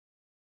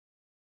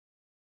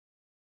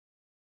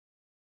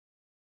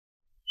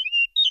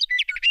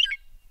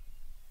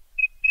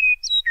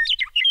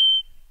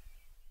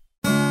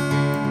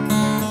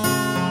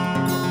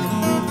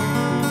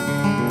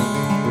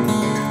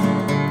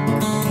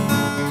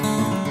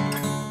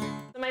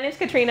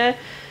Katrina,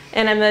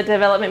 and I'm the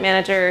development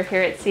manager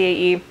here at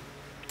CAE.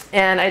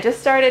 And I just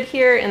started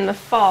here in the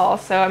fall,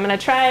 so I'm going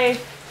to try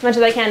as much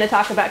as I can to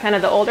talk about kind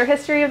of the older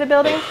history of the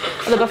building.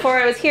 Although before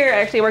I was here,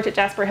 I actually worked at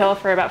Jasper Hill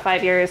for about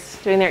 5 years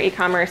doing their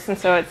e-commerce, and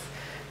so it's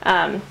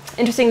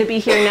interesting to be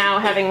here now,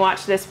 having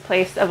watched this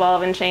place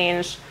evolve and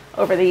change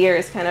over the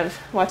years, kind of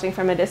watching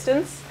from a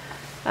distance.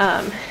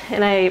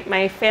 And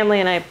my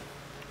family and I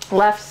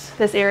left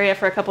this area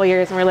for a couple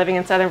years, and we're living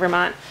in southern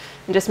Vermont,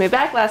 and just moved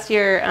back last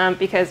year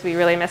because we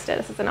really missed it.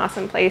 This is an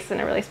awesome place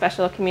and a really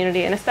special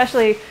community, and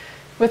especially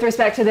with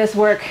respect to this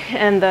work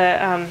and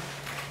the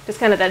just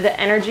kind of the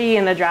energy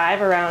and the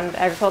drive around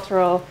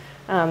agricultural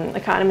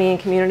economy and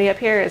community up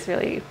here is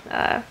really,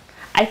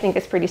 I think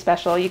it's pretty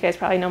special. You guys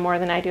probably know more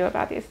than I do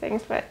about these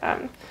things, but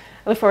I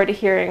look forward to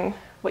hearing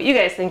what you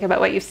guys think about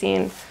what you've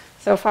seen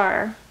so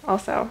far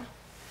also.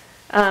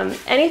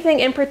 Anything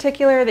in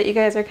particular that you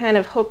guys are kind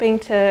of hoping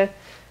to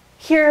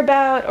hear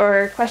about,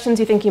 or questions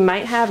you think you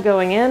might have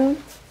going in?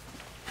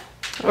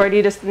 Or do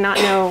you just not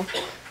know?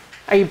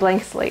 Are you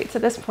blank slates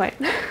at this point?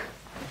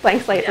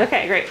 Blank slates,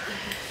 okay, great.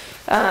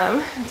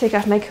 Take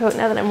off my coat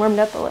now that I'm warmed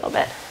up a little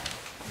bit.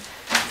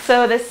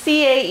 So the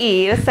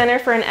CAE, the Center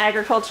for an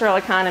Agricultural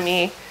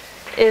Economy,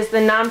 is the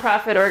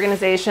nonprofit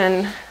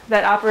organization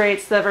that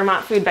operates the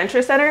Vermont Food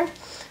Venture Center,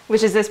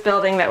 which is this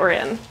building that we're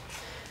in.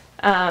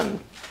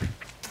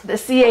 The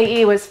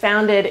CAE was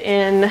founded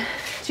in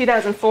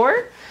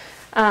 2004.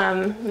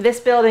 This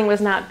building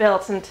was not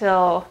built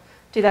until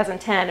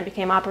 2010 and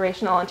became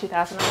operational in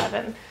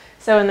 2011.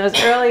 So in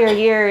those earlier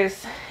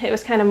years, it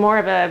was kind of more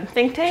of a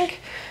think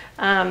tank.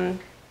 There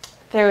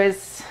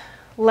was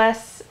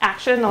less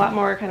action, a lot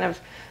more kind of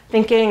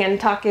thinking and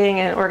talking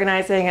and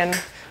organizing and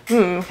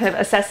kind of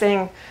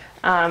assessing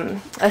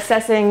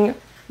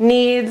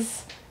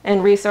needs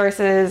and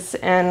resources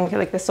and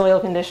like the soil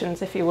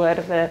conditions, if you would,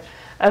 of the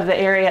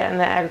area and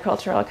the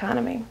agricultural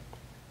economy.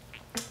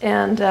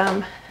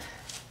 And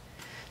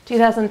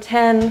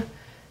 2010,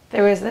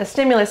 there was a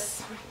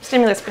stimulus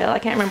bill. I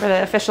can't remember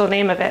the official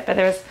name of it, but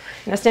there was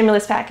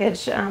stimulus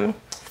package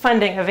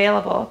funding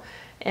available.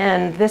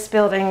 And this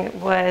building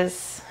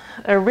was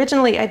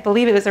originally, I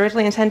believe it was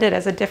originally intended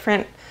as a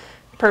different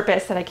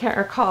purpose that I can't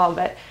recall,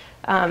 but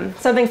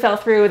something fell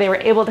through. They were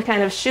able to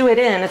kind of shoe it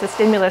in as a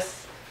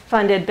stimulus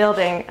funded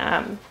building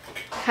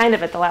kind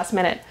of at the last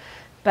minute.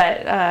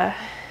 But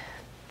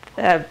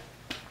where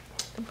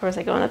was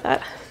I going with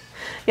that?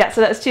 Yeah, so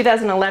that was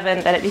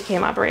 2011 that it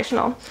became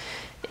operational.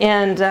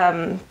 And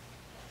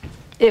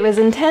it was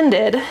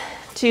intended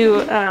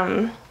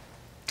to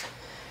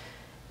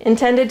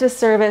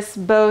service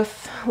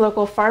both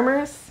local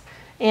farmers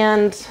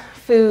and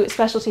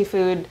specialty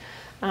food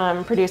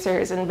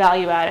producers and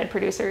value-added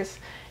producers,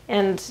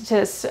 and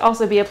to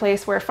also be a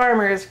place where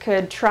farmers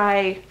could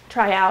try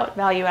out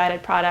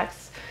value-added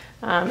products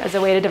as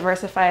a way to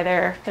diversify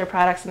their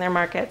products and their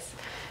markets.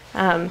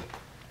 And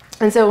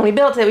so when we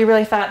built it, we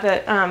really thought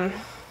that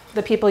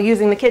the people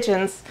using the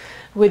kitchens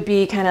would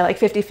be kind of like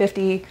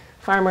 50-50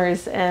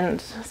 farmers and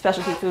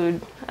specialty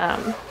food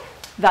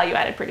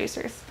value-added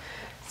producers.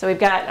 So we've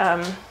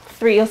got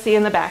 3, you'll see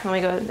in the back when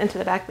we go into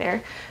the back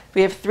there.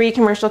 We have 3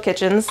 commercial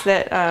kitchens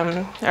that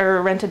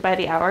are rented by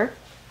the hour.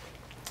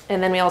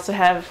 And then we also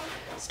have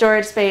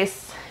storage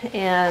space,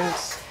 and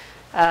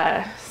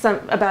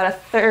about a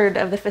third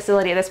of the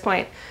facility at this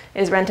point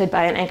is rented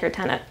by an anchor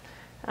tenant,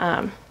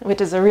 which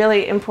is a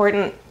really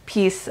important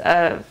piece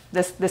of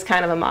this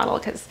kind of a model,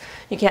 because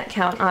you can't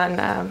count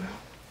on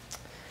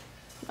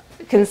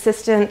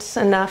consistent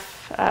enough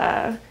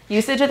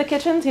usage of the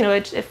kitchens.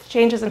 It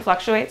changes and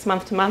fluctuates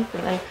month to month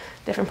and then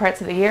different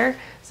parts of the year.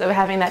 So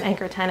having that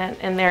anchor tenant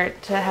in there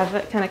to have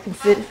that kind of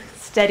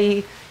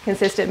steady,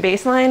 consistent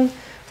baseline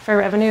for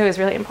revenue is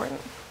really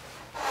important.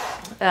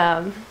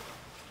 So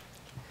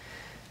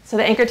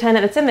the anchor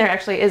tenant that's in there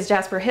actually is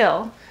Jasper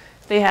Hill.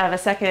 They have a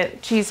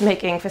second cheese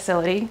making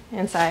facility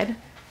inside,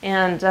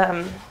 and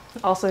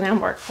also now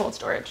more cold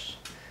storage.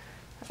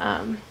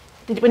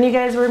 When you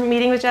guys were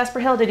meeting with Jasper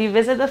Hill, did you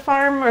visit the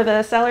farm or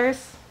the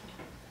cellars?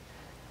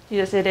 You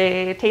just did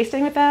a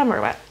tasting with them,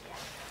 or what?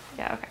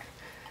 Yeah, okay.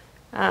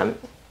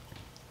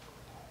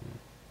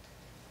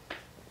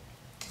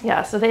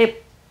 Yeah, so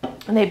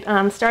when they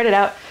started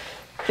out,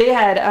 they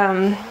had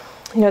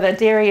the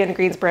dairy in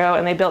Greensboro,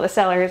 and they built the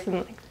cellars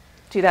in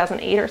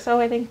 2008 or so,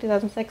 I think,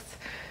 2006,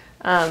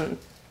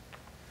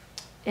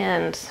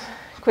 and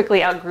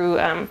quickly outgrew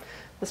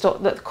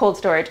the cold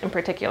storage in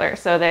particular.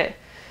 So that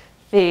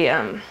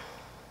I'll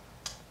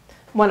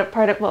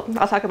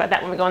talk about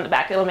that when we go in the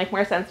back. It'll make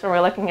more sense when we're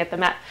looking at the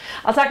map.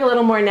 I'll talk a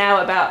little more now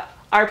about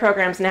our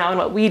programs now and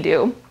what we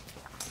do.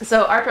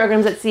 So our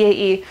programs at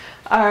CAE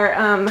are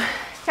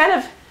kind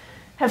of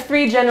have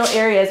 3 general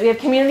areas. We have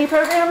community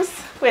programs,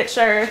 which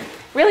are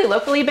really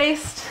locally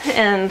based,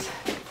 and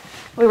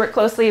we work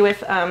closely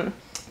with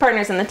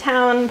partners in the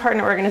town,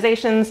 partner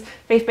organizations,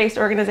 faith-based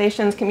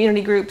organizations,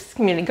 community groups,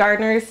 community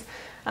gardeners.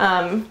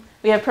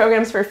 We have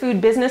programs for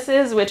food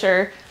businesses, which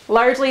are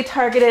largely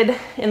targeted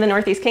in the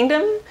Northeast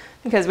Kingdom,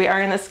 because we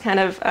are in this kind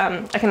of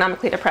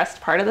economically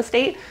depressed part of the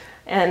state.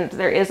 and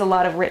there is a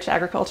lot of rich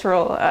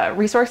agricultural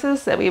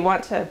resources that we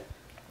want to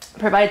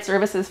provide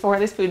services for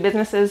these food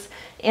businesses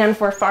and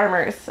for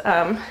farmers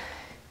to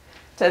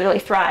really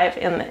thrive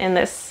in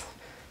this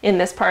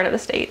part of the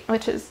state,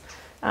 which is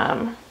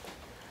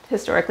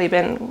historically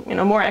been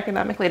more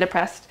economically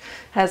depressed,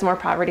 has more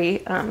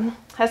poverty,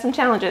 has some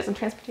challenges and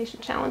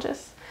transportation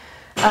challenges.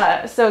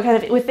 So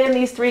kind of within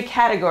these three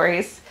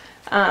categories,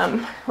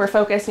 we're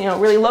focused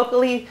really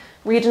locally,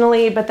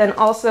 regionally, but then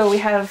also we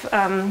have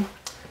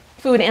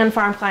food and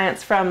farm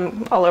clients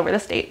from all over the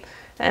state.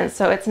 And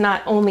so it's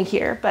not only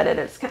here, but it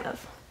is kind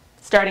of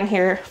starting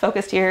here,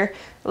 focused here,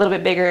 a little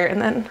bit bigger,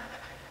 and then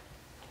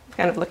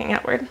kind of looking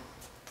outward.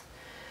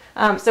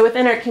 So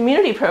within our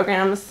community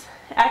programs,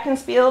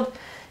 Atkins Field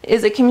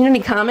is a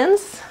community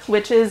commons,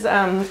 which is,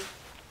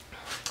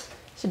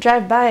 should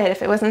drive by it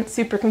if it wasn't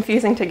super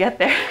confusing to get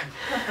there.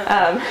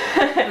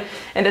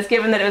 And just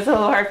given that it was a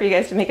little hard for you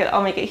guys to make it,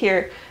 I'll make it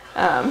here.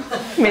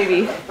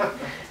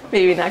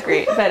 Maybe not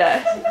great,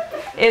 but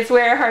it's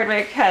where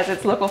Hardwick has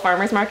its local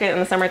farmers market in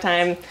the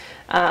summertime.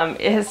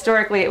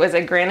 Historically, it was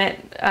a granite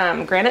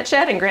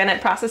shed and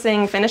granite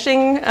processing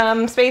finishing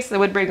space. The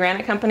Woodbury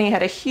Granite Company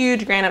had a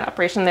huge granite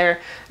operation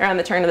there around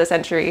the turn of the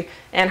century,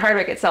 and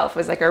Hardwick itself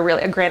was like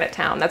a granite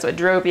town. That's what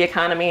drove the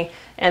economy,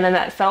 and then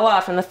that fell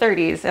off in the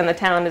 30s, and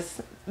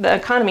the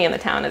economy in the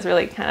town has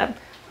really kind of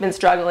been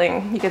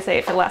struggling, you could say,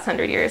 for the last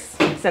 100 years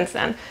since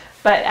then.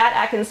 But at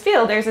Atkins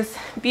Field, there's this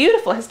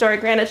beautiful historic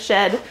granite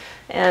shed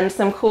and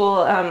some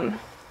cool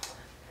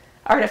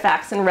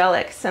artifacts and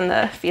relics in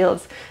the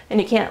fields, and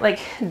you can't like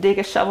dig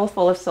a shovel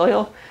full of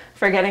soil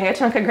for getting a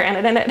chunk of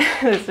granite in it.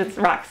 It's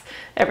rocks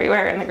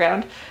everywhere in the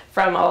ground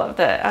from all of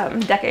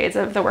the decades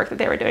of the work that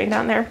they were doing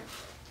down there.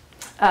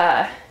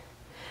 Our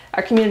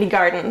community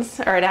gardens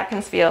are at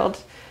Atkins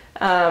Field.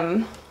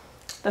 The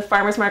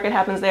farmers market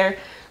happens there.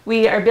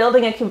 We are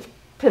building a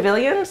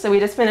pavilion, so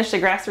we just finished a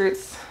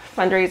grassroots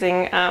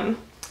fundraising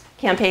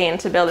campaign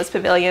to build this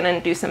pavilion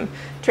and do some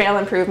trail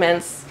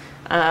improvements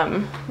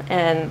and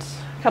a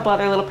couple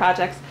other little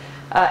projects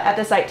at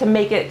the site to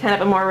make it kind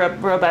of a more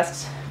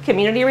robust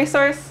community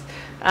resource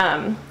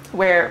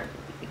where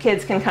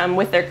kids can come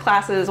with their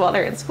classes while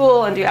they're in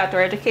school and do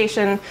outdoor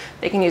education.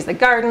 They can use the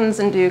gardens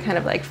and do kind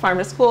of like farm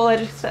to school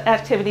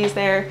activities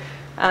there.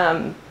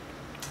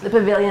 The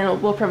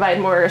pavilion will provide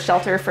more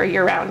shelter for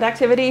year-round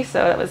activity,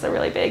 so that was a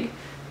really big,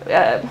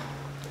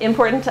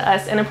 important to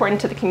us and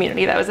important to the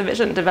community. That was a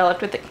vision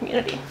developed with the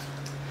community.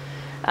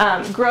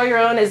 Grow Your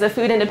Own is a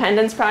food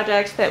independence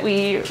project that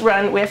we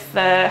run with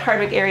the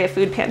Hardwick Area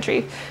Food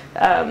Pantry.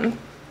 So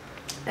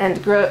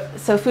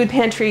food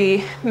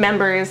pantry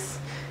members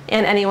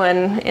and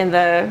anyone in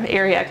the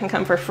area can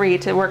come for free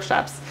to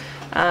workshops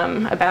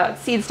about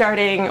seed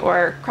starting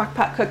or crock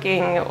pot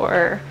cooking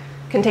or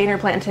container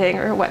planting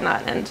or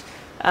whatnot. And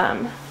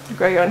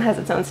Grow Your Own has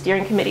its own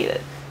steering committee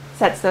that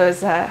sets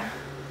those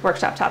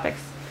workshop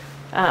topics,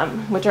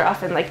 which are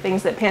often like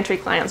things that pantry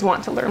clients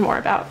want to learn more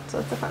about. So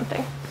it's a fun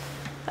thing.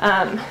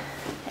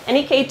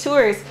 NEK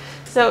Tours.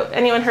 So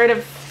anyone heard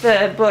of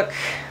the book,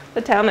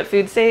 The Town That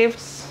Food Saved?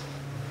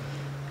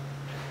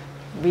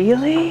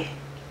 Really?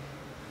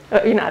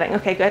 Oh, you're nodding.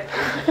 Okay, good.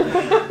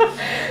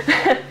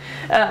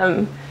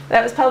 That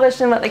was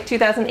published in what, like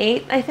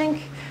 2008, I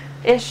think,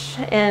 ish.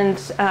 And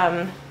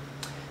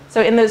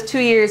so in those 2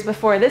 years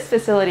before this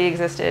facility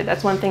existed,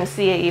 that's one thing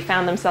CAE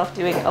found themselves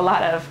doing a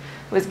lot of,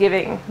 was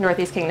giving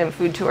Northeast Kingdom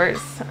food tours,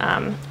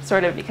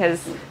 sort of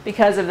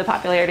because of the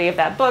popularity of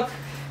that book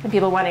and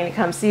people wanting to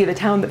come see the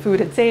town that food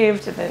had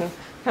saved, and then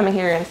coming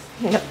here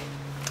and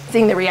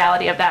seeing the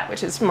reality of that,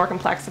 which is more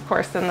complex, of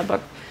course, than the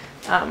book.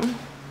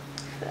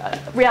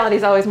 Reality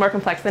is always more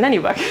complex than any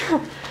book.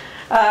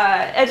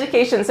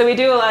 Education. So we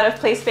do a lot of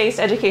place-based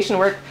education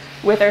work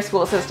with our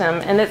school system,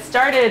 and it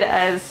started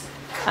as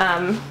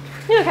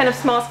kind of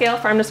small-scale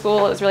farm to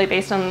school. It was really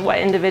based on what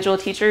individual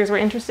teachers were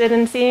interested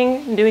in seeing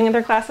and doing in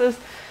their classes,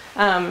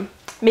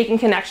 making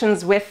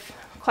connections with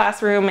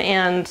classroom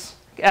and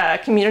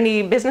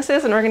community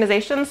businesses and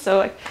organizations. So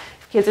like,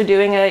 if kids are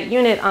doing a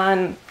unit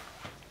on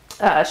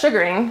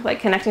sugaring,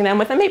 like connecting them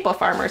with a maple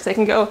farmer so they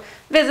can go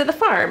visit the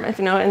farm,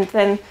 and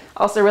then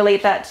also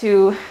relate that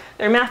to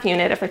their math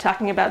unit if they're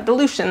talking about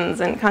dilutions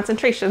and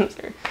concentrations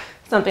or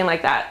something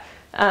like that.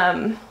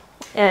 And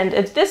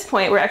at this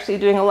point, we're actually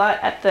doing a lot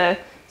at the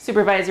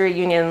supervisory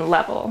union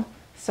level.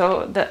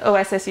 So the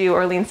OSSU,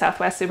 Orleans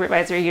Southwest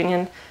Supervisory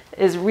Union,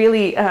 is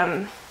really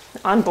on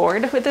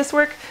board with this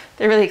work.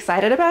 They're really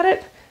excited about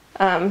it,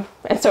 and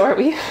so are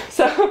we.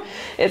 So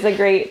it's a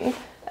great,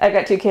 I've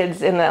got 2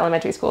 kids in the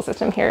elementary school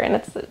system here, and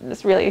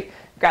it's really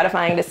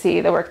gratifying to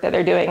see the work that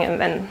they're doing, and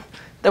then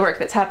the work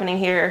that's happening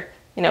here,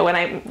 when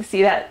I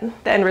see that,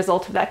 the end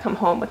result of that come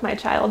home with my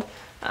child,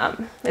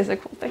 is a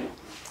cool thing.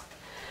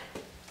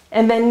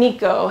 And then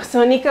NICO.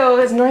 So NICO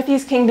is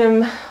Northeast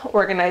Kingdom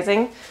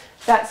Organizing.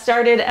 That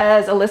started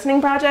as a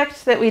listening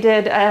project that we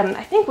did,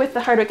 I think, with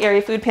the Hardwick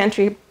Area Food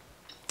Pantry.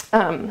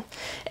 And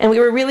we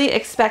were really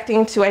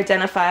expecting to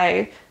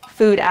identify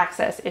food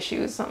access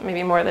issues,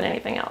 maybe more than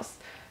anything else.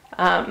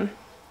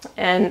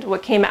 And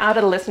what came out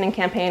of the listening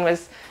campaign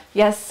was,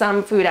 yes,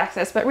 some food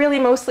access, but really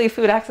mostly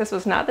food access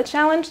was not the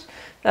challenge.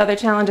 The other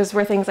challenges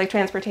were things like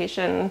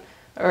transportation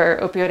or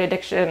opioid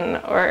addiction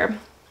or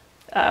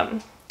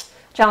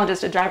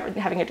challenges to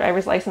having a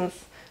driver's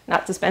license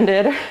not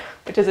suspended,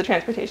 which is a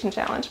transportation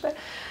challenge. But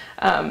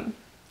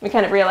we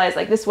kind of realized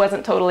like this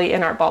wasn't totally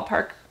in our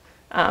ballpark,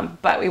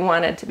 but we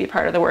wanted to be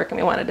part of the work and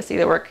we wanted to see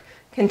the work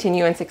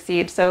continue and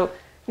succeed. So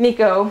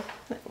NICO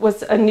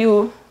was a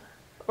new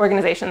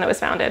organization that was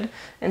founded,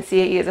 and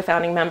CAE is a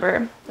founding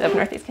member of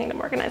Northeast Kingdom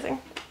Organizing.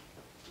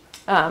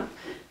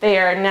 They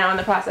are now in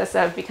the process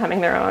of becoming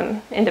their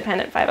own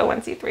independent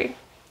 501c3,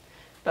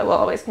 but will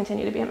always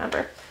continue to be a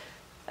member.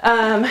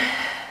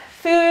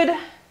 Food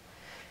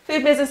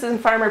businesses and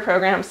farmer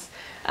programs.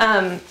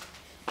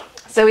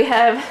 So we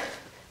have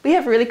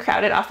really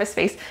crowded office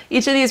space.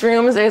 Each of these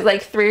rooms, there's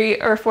like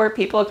 3 or 4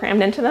 people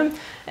crammed into them.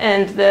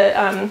 And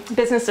the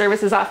business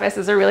services office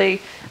is a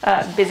really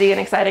busy and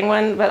exciting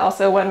one, but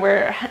also one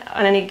where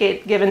on any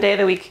given day of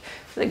the week,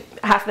 like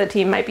half the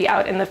team might be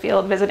out in the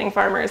field visiting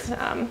farmers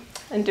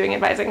and doing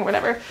advising,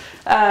 whatever.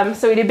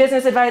 So we do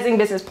business advising,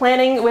 business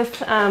planning with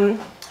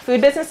food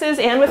businesses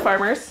and with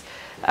farmers.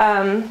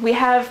 We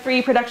have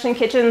free production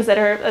kitchens that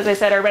are, as I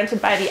said, are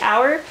rented by the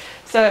hour.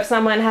 So if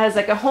someone has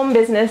like a home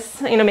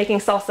business, making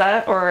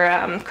salsa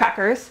or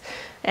crackers,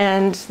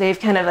 and they've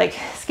kind of like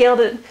scaled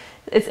it,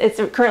 it's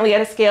currently at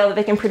a scale that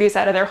they can produce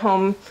out of their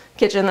home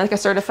kitchen, like a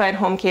certified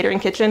home catering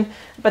kitchen,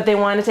 but they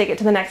want to take it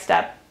to the next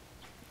step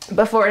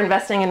before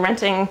investing in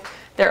renting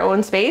their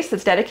own space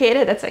that's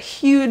dedicated. That's a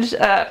huge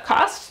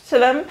cost to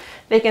them.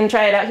 They can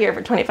try it out here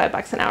for 25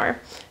 bucks an hour.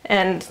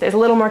 And there's a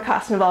little more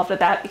cost involved with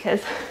that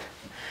because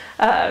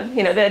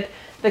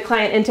the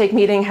client intake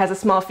meeting has a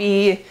small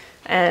fee,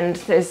 and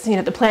there's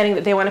the planning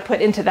that they want to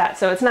put into that.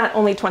 So it's not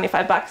only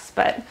 25 bucks,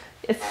 but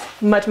it's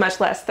much, much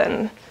less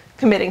than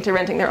committing to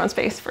renting their own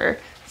space for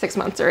 6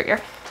 months or a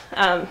year.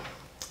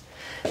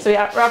 So we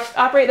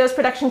operate those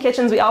production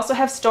kitchens. We also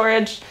have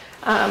storage.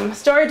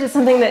 Storage is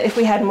something that if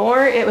we had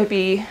more, it would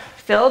be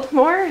filled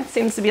more. It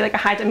seems to be like a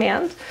high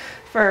demand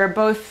for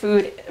both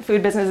food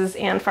businesses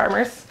and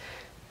farmers.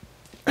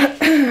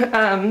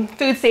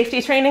 Food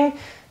safety training.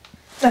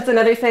 That's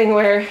another thing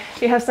where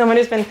if you have someone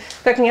who's been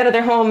cooking out of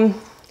their home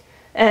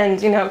and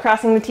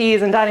crossing the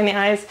T's and dotting the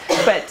I's,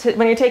 but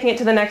when you're taking it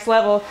to the next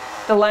level,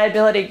 the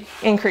liability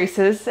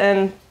increases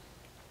and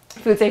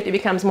food safety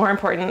becomes more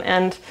important.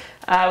 And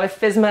with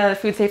FSMA, the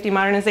Food Safety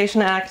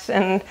Modernization Act,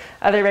 and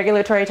other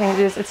regulatory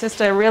changes, it's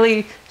just a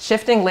really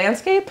shifting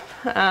landscape.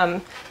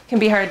 Can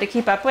be hard to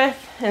keep up with,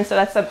 and so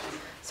that's a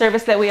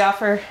service that we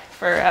offer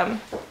for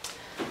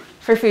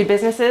food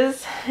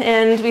businesses.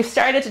 And we've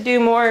started to do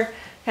more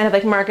kind of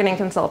like marketing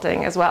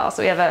consulting as well.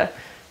 So we have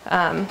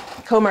a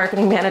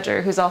co-marketing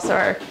manager who's also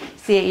our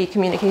CAE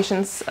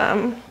communications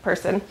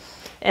person,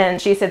 and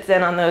she sits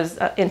in on those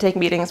intake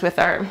meetings with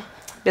our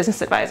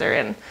business advisor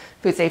and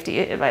food safety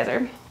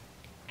advisor.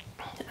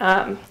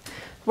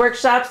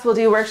 Workshops, we'll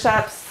do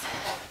workshops,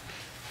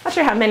 not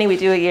sure how many we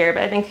do a year,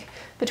 but I think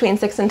between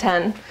 6 and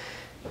 10.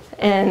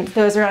 And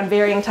those are on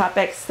varying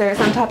topics. There are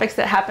some topics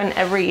that happen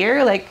every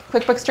year, like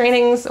QuickBooks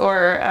trainings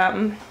or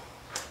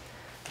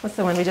what's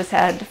the one we just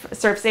had?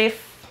 ServSafe.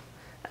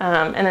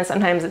 And then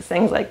sometimes it's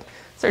things like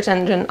search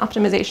engine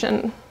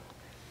optimization,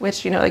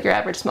 which, like your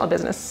average small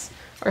business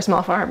or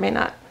small farm may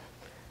not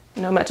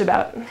know much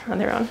about on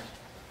their own.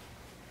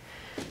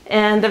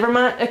 And the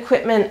Vermont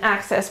Equipment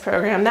Access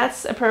Program,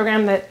 that's a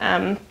program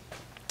that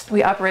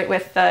we operate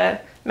with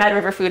the Mad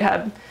River Food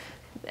Hub.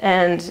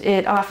 And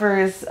it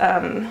offers,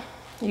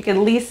 you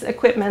can lease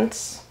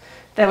equipment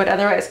that would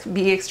otherwise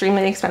be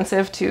extremely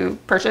expensive to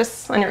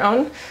purchase on your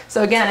own.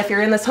 So again, if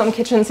you're in this home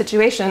kitchen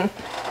situation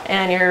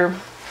and you're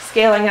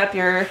scaling up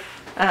your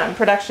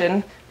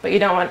production, but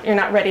you're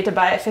not ready to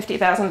buy a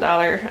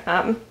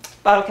 $50,000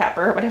 bottle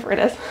capper or whatever it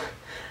is,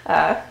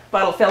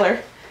 bottle filler,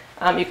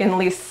 you can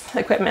lease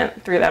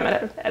equipment through them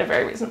at a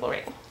very reasonable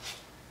rate.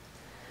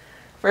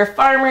 For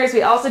farmers,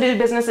 we also do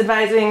business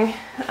advising.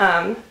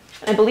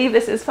 I believe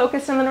this is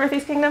focused in the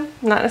Northeast Kingdom,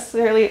 not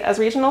necessarily as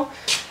regional.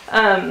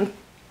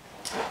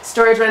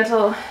 Storage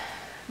rental,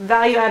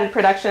 value-added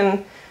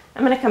production.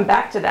 I'm going to come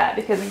back to that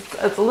because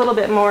it's a little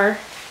bit more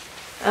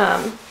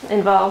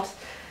involved.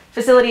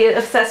 Facility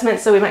assessment,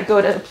 so we might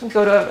go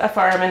to a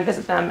farm and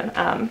visit them,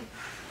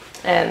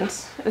 and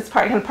it's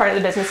part of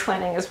the business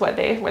planning is where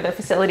the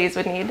facilities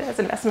would need as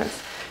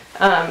investments.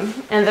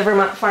 And the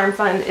Vermont Farm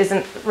Fund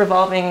isn't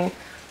revolving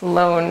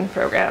loan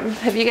program.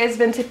 Have you guys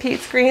been to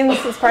Pete's Greens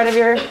as part of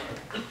your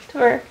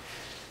tour?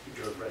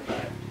 We drove right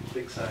by,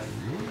 big sign.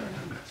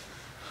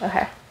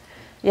 Okay.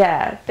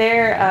 Yeah,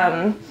 they're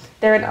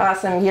an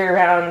awesome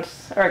year-round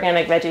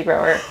organic veggie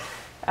grower,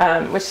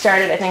 which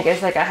started, I think,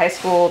 as like a high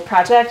school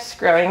project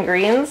growing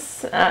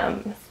greens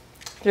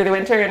through the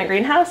winter in a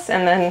greenhouse.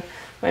 And then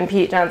when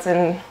Pete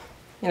Johnson,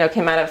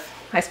 came out of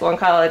high school and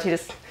college, he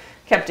just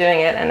kept doing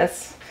it. And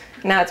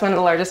now it's one of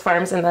the largest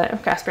farms in the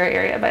Craftsbury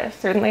area, but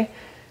certainly.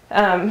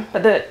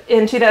 But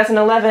in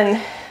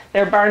 2011,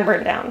 their barn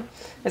burned down.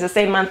 It was the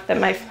same month that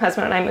my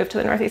husband and I moved to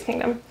the Northeast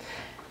Kingdom.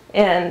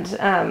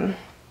 And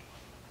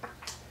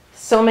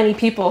so many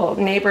people,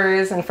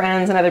 neighbors and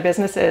friends and other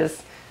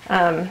businesses,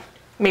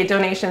 made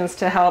donations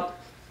to help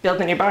build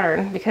the new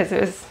barn because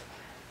it was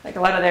like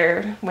a lot of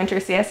their winter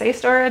CSA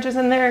storage was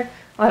in there,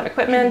 a lot of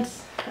equipment.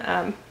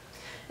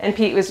 And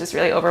Pete was just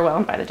really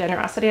overwhelmed by the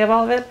generosity of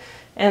all of it.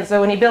 And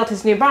so when he built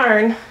his new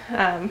barn,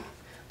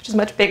 which is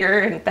much bigger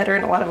and better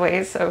in a lot of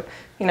ways, so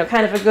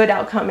kind of a good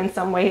outcome in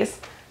some ways,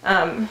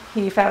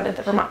 he founded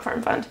the Vermont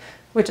Farm Fund,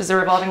 which is a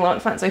revolving loan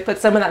fund. So he put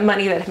some of that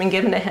money that had been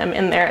given to him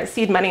in there as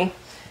seed money,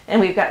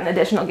 and we've gotten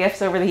additional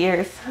gifts over the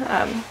years.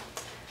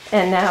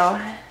 And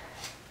now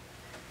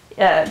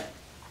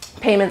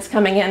payments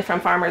coming in from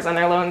farmers on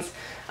their loans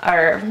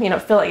are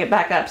filling it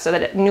back up so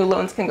that new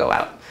loans can go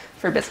out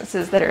for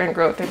businesses that are in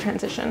growth or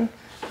transition,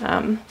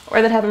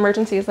 or that have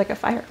emergencies like a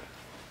fire.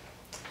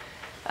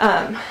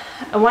 I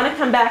want to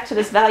come back to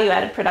this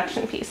value-added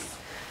production piece.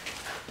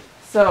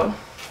 So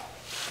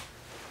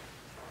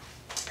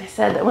I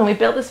said that when we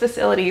built this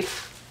facility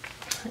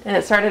and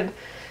it started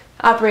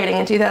operating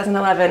in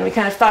 2011, we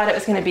kind of thought it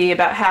was going to be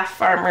about half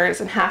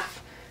farmers and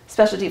half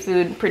specialty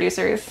food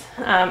producers,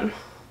 and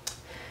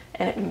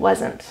it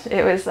wasn't.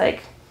 It was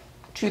like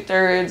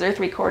 2/3 or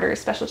 3/4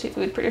 specialty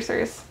food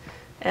producers,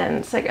 and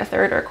it's like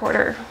 1/3 or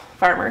 1/4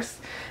 farmers.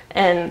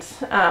 And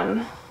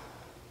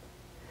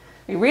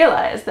we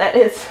realized that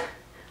it's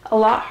a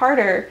lot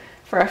harder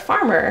for a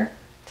farmer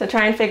to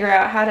try and figure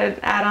out how to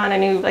add on a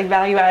new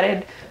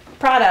value-added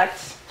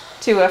product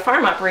to a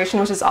farm operation,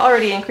 which is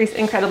already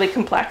incredibly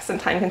complex and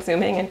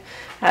time-consuming and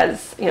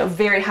has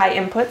very high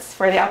inputs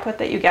for the output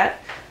that you get,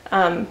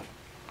 than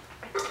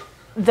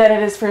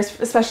it is for a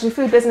specialty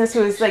food business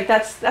who is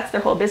that's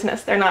their whole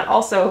business. They're not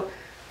also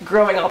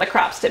growing all the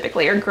crops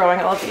typically or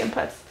growing all of the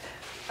inputs.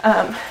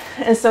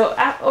 And so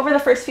over the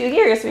first few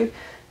years,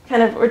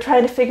 we're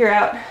trying to figure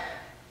out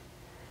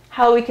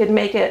how we could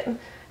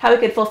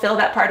fulfill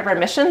that part of our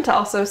mission to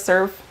also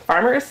serve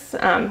farmers,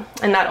 and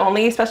not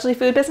only specialty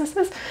food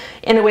businesses,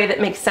 in a way that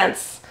makes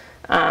sense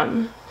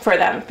for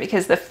them.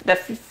 Because the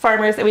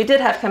farmers that we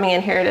did have coming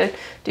in here to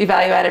do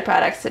value-added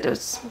products, it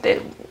was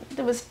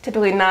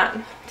typically not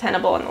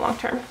tenable in the long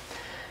term.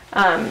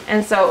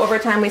 And so over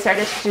time, we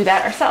started to do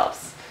that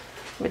ourselves.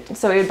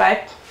 So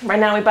right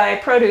now we buy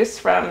produce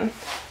from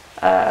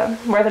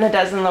more than a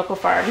dozen local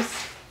farms.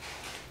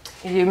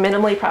 We do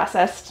minimally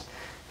processed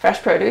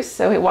fresh produce,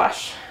 so we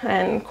wash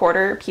and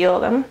quarter, peel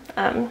them.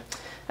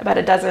 About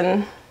a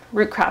dozen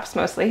root crops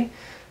mostly,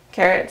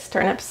 carrots,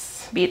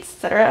 turnips, beets,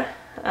 etc.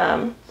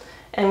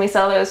 And we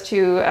sell those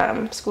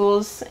to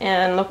schools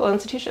and local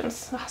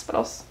institutions,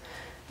 hospitals.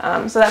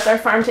 So that's our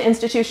farm to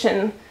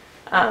institution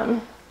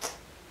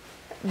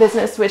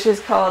business, which is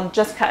called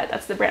Just Cut.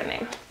 That's the brand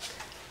name.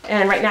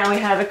 And right now we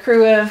have a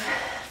crew of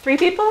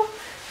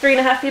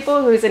 3.5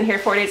 people who's in here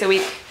 4 days a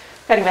week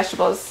cutting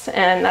vegetables,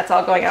 and that's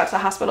all going out to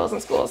hospitals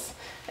and schools,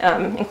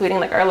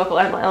 including our local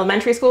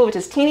elementary school, which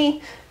is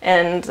teeny,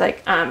 and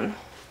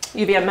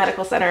UVM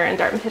Medical Center in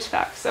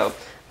Dartmouth-Hitchcock. So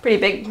pretty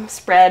big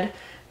spread,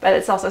 but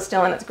it's also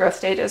still in its growth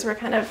stages. We're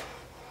kind of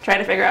trying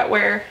to figure out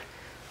where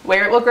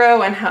it will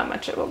grow and how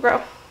much it will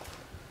grow.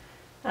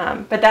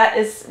 But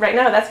right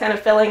now that's kind of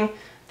filling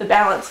the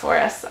balance for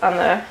us on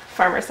the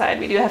farmer side.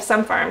 We do have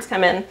some farms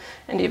come in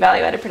and do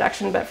value-added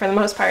production, but for the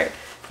most part,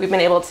 we've been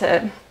able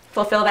to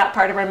fulfill that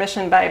part of our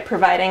mission by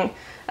providing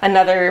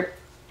another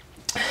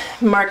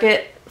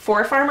market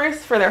for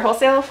farmers for their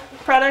wholesale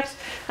product,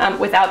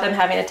 without them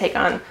having to take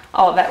on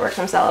all of that work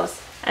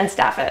themselves and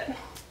staff it,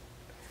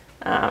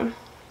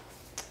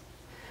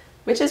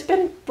 which has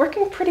been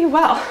working pretty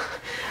well.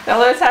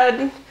 Although it's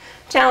had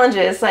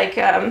challenges like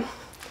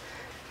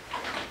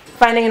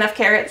finding enough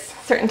carrots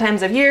certain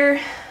times of year,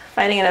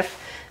 finding enough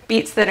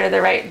beets that are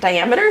the right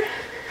diameter.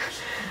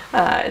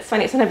 It's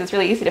funny, sometimes it's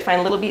really easy to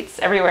find little beets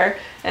everywhere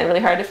and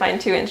really hard to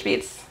find 2-inch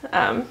beets.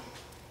 And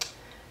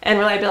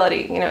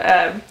reliability,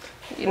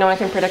 no one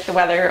can predict the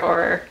weather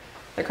or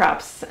the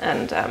crops,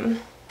 and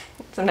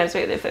sometimes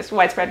if there's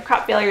widespread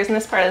crop failures in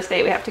this part of the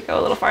state, we have to go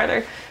a little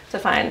farther to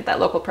find that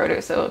local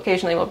produce. So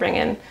occasionally we'll bring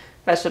in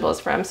vegetables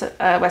from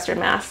Western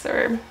Mass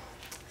or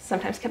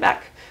sometimes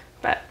Quebec,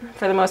 but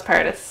for the most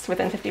part it's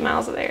within 50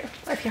 miles of there,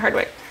 like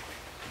Hardwick.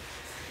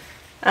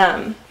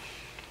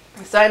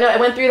 So I know I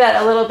went through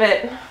that a little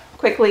bit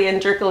quickly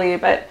and jerkily,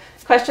 but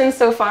questions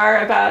so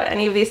far about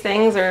any of these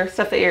things or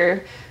stuff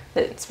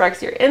that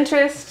sparks your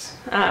interest?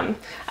 I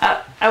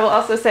will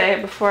also say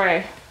before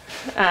I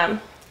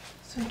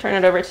turn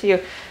it over to you,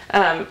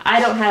 I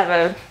don't have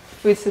a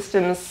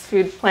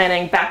food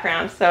planning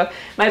background. So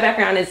my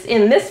background is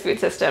in this food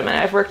system, and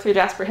I've worked through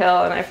Jasper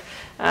Hill, and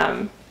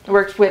I've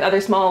worked with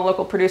other small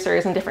local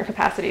producers in different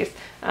capacities.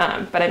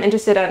 But I'm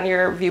interested on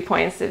your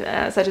viewpoints,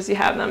 such as you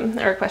have them,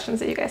 or questions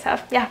that you guys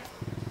have. Yeah.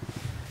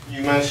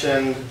 You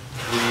mentioned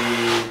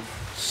the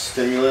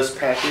stimulus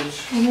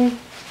package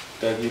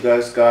that you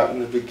guys got in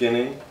the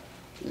beginning.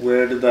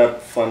 Where did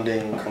that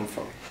funding come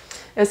from?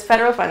 It was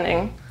federal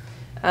funding.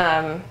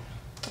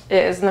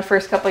 It was in the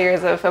first couple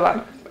years of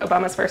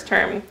Obama's first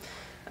term.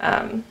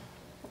 And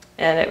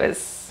it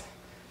was,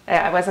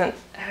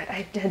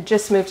 I had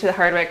just moved to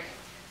Hardwick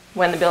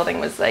when the building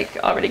was like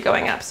already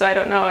going up. So I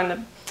don't know,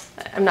 and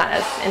I'm not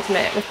as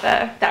intimate with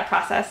that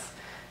process.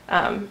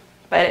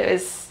 But it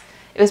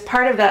was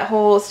part of that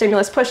whole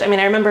stimulus push. I mean,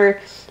 I remember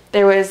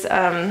there was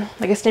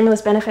like a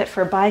stimulus benefit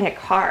for buying a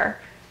car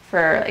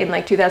in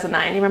like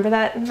 2009. You remember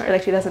that? Or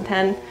like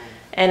 2010?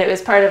 And it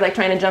was part of like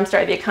trying to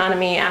jumpstart the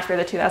economy after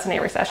the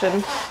 2008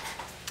 recession.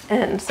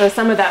 And so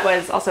some of that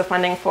was also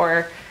funding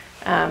for,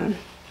 I'm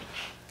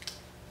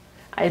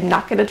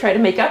not going to try to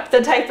make up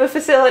the type of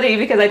facility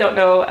because I don't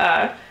know,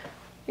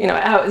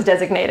 how it was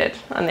designated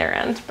on their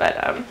end.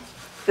 But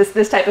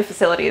this type of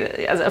facility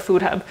as a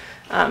food hub,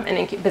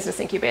 an business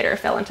incubator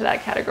fell into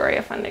that category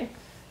of funding.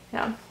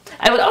 Yeah.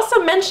 I would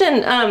also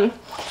mention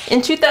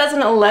in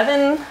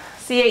 2011,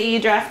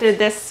 CAE drafted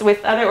this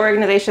with other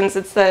organizations.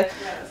 It's the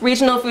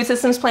Regional Food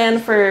Systems Plan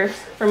for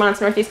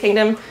Vermont's Northeast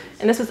Kingdom,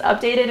 and this was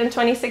updated in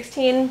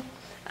 2016.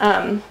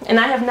 And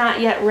I have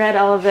not yet read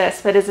all of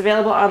this, but it's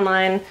available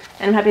online,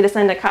 and I'm happy to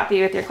send a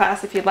copy with your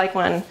class if you'd like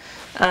one.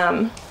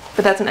 But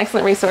that's an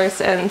excellent resource,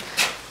 and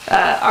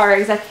our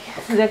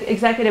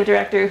executive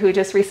director, who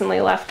just recently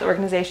left the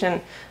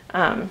organization,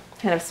 kind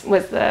of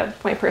was the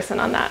point person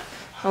on that,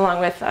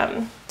 along with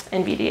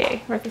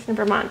NVDA, Northeastern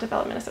Vermont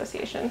Development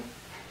Association,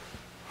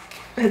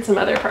 and some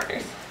other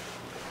partners.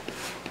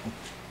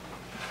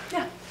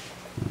 Yeah.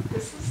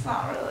 This is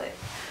not really.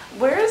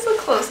 Where is the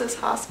closest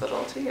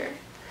hospital to here?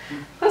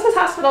 Closest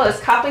hospital is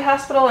Copley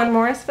Hospital in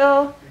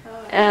Morrisville,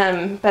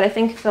 but I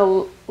think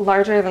the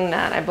larger than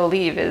that, I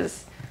believe,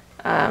 is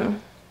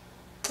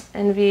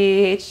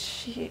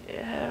NVH,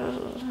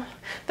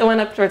 the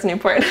one up towards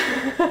Newport.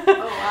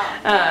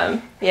 Oh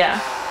wow. Yeah,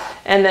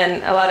 and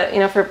then a lot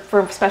of,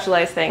 for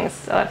specialized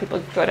things, a lot of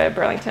people go to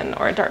Burlington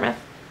or Dartmouth.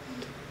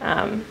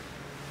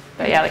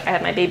 But yeah, like I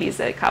had my babies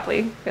at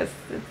Copley because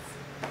it's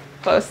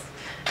close.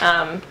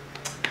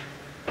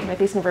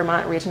 Northeastern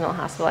Vermont Regional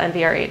Hospital,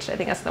 NVRH, I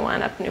think that's the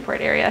one up in Newport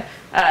area.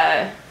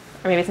 Or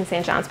maybe it's in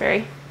St.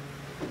 Johnsbury.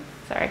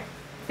 Sorry,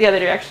 the other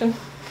direction.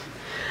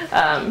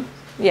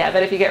 Yeah,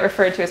 but if you get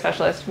referred to a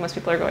specialist, most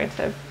people are going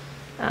to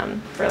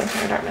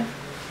Burlington or Dartmouth.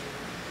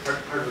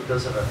 Part of it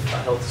does have a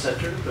health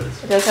center, but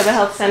it does have a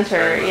health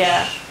center,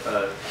 yeah.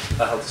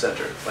 A health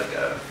center, like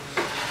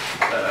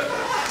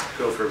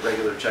go for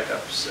regular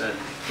checkups and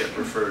get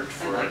referred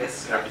for And like a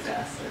sweat everything.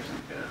 test or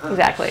something. Yeah.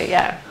 Exactly,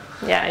 yeah.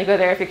 Yeah, you go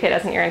there if your kid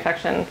has an ear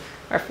infection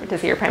or to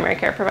see your primary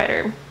care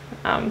provider.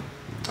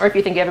 Or if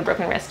you think you have a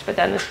broken wrist, but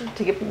then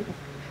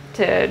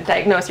to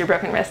diagnose your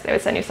broken wrist, they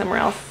would send you somewhere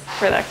else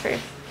for the x-rays.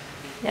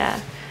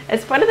 Yeah,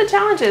 it's one of the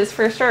challenges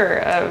for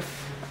sure of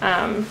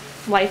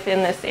life in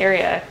this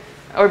area,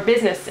 or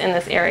business in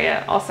this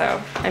area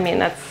also. I mean,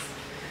 that's,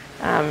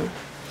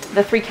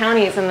 the 3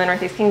 counties in the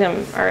Northeast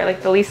Kingdom are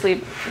like the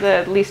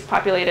least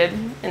populated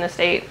in the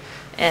state,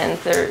 and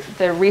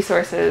the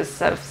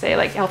resources of, say,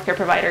 like healthcare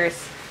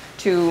providers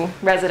to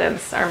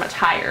residents are much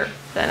higher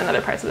than in other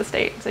parts of the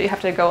state. So you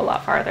have to go a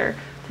lot farther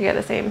to get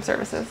the same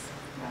services.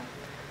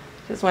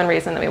 Which is one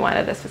reason that we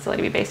wanted this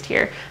facility to be based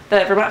here.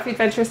 The Vermont Food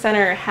Venture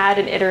Center had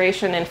an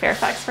iteration in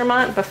Fairfax,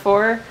 Vermont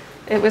before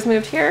it was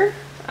moved here,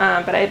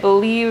 but I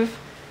believe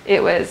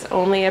it was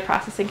only a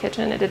processing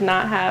kitchen. It did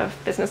not have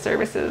business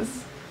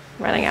services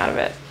running out of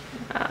it,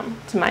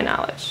 to my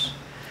knowledge.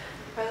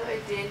 By the way,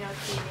 Daniel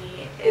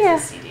Keeney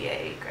is a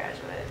CDA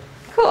graduate.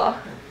 Cool.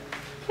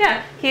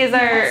 Yeah, he's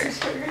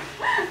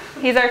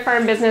our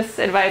farm business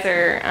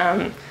advisor,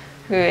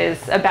 who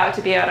is about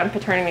to be out on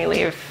paternity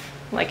leave,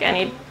 like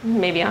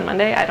maybe on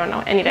Monday, I don't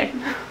know, any day.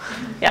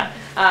 Yeah,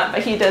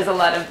 but he does a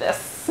lot of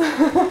this,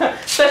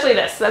 especially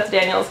this. That's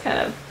Daniel's kind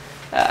of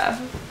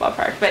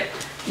ballpark. But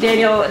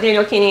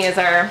Daniel Keeney is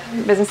our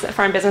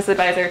farm business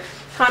advisor.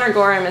 Connor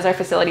Gorham is our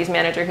facilities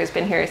manager, who's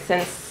been here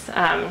since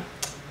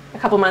a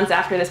couple months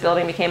after this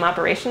building became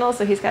operational,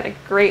 so he's got a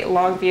great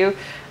long view.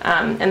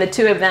 And the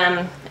two of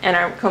them and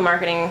our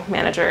co-marketing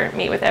manager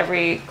meet with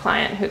every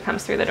client who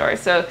comes through the door.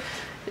 So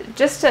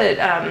just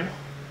to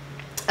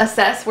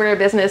assess where a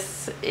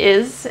business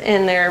is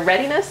in their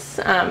readiness,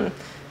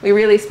 we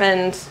really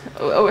spend,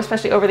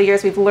 especially over the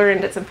years, we've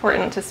learned it's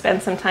important to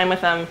spend some time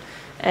with them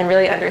and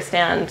really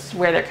understand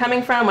where they're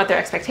coming from, what their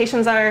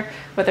expectations are,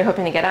 what they're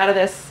hoping to get out of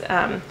this,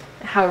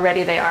 how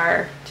ready they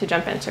are to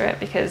jump into it.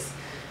 Because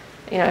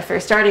if you're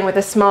starting with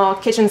a small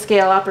kitchen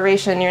scale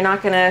operation, you're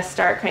not going to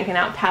start cranking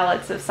out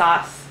pallets of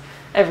sauce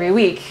every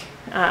week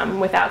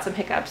without some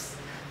hiccups.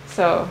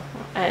 So,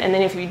 and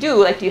then if you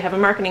do, do you have a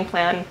marketing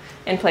plan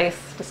in place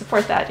to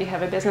support that? Do you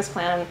have a business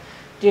plan?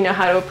 Do you know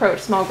how to approach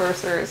small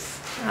grocers?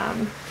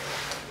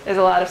 There's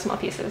a lot of small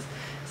pieces.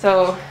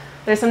 So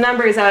there's some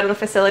numbers out in the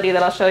facility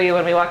that I'll show you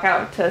when we walk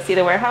out to see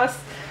the warehouse.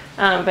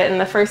 But in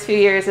the first few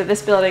years of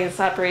this building's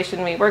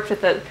operation, we worked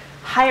with a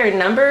higher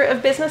number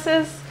of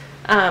businesses.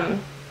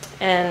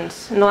 And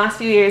in the last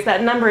few years,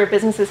 that number of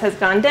businesses has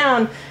gone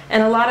down,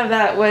 and a lot of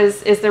that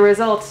is the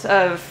result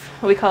of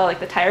what we call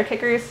the tire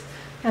kickers,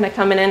 kind of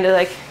coming in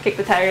to kick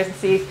the tires and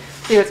see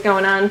what's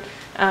going on,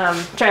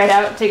 try it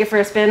out, take it for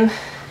a spin,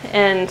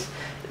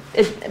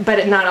 but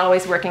it not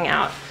always working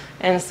out.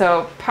 And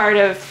so part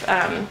of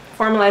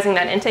formalizing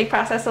that intake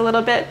process a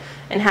little bit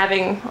and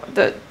having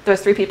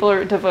those 3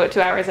 people devote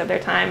 2 hours of their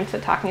time to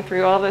talking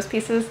through all those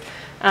pieces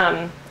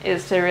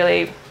is to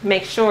really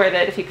make sure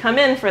that if you come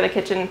in for the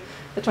kitchen,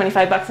 the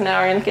 $25 an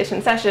hour in the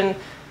kitchen session,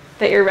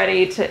 that you're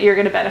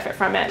going to benefit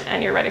from it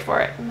and you're ready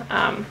for it.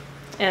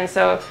 And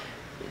so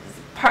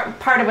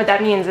part of what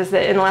that means is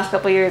that in the last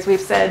couple of years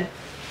we've said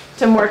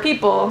to more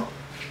people,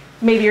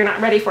 maybe you're not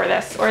ready for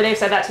this, or they've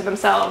said that to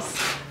themselves,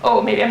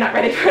 oh, maybe I'm not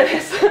ready for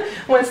this,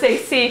 once they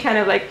see kind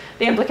of like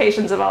the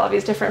implications of all of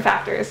these different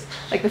factors,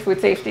 like the food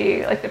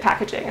safety, like the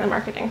packaging and the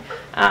marketing.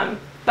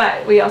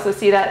 But we also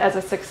see that as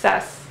a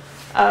success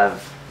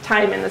of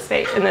time in this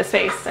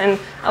space. And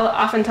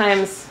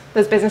oftentimes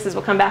those businesses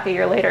will come back a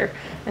year later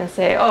and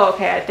say, oh,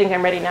 okay, I think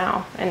I'm ready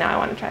now, and now I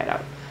want to try it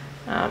out.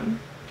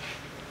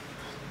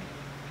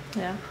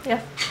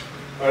 Yeah.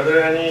 Are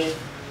there any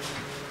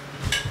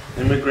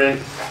immigrant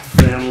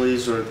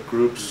families or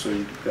groups, or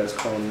you guys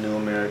call them New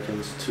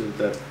Americans too,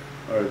 that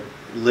are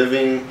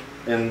living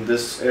in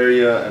this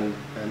area and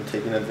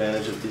taking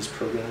advantage of these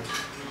programs?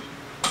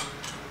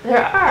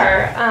 There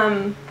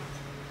are.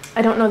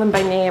 I don't know them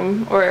by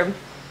name or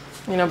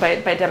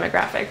by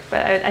demographic,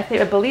 but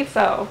I believe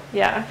so.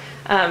 Yeah.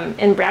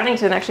 In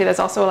Brownington, actually, there's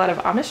also a lot of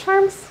Amish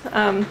farms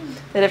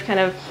that have kind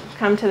of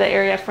come to the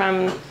area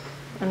from,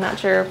 I'm not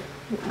sure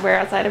where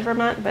outside of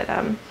Vermont, but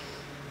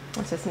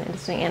it's just an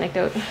interesting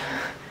anecdote.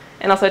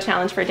 And also a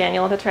challenge for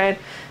Daniel to try and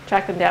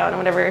track them down. And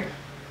whenever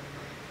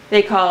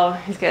they call,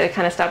 he's got to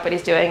kind of stop what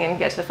he's doing and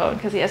get to the phone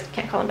because he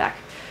can't call them back.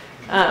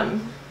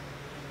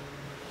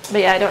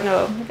 But yeah, I don't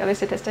know other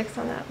statistics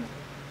on that.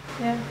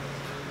 Yeah.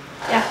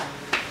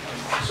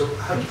 So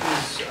how do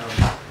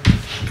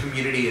these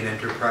community and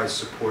enterprise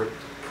support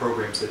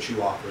programs that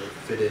you offer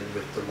fit in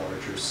with the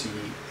larger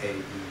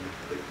CAE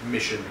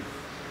mission,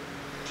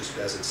 just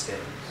as it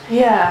stands?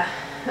 Yeah.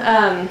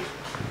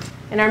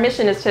 And our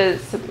mission is to,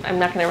 I'm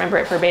not going to remember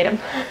it verbatim.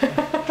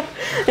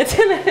 it's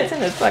in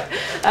this book.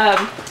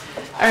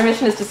 Our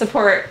mission is to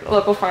support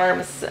local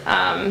farms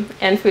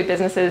and food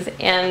businesses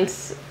and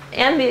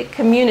the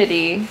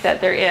community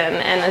that they're in,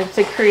 and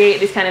to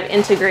create these kind of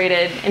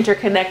integrated,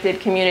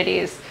 interconnected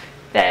communities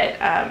that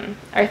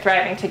are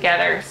thriving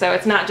together. So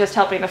it's not just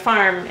helping the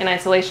farm in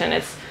isolation,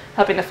 it's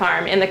helping the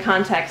farm in the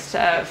context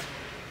of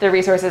the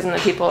resources and the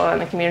people and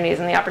the communities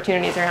and the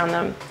opportunities around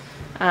them.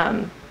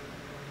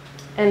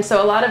 And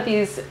so a lot of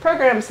these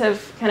programs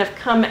have kind of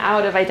come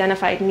out of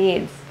identified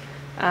needs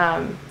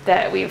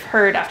that we've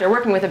heard after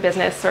working with a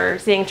business, or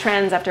seeing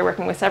trends after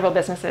working with several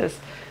businesses,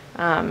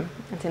 and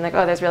seeing like,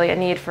 oh, there's really a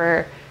need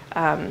for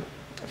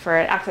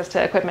access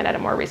to equipment at a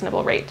more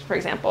reasonable rate, for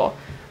example.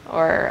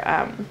 Or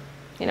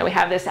we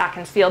have this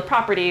Atkins Field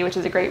property, which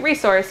is a great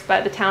resource,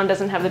 but the town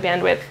doesn't have the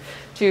bandwidth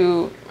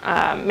to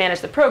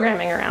manage the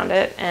programming around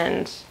it,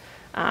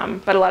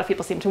 but a lot of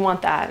people seem to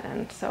want that.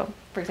 And so,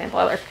 for example,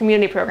 our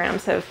community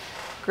programs have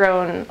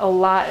grown a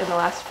lot in the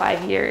last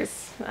 5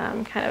 years,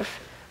 kind of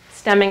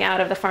stemming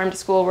out of the farm to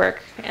school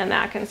work and the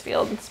Atkins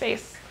Field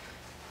space.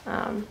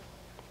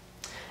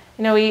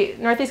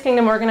 Northeast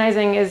Kingdom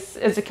Organizing is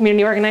a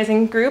community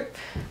organizing group,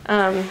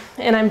 and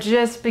I'm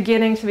just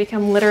beginning to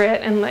become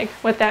literate in like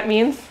what that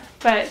means.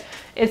 But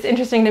it's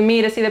interesting to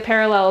me to see the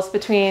parallels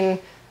between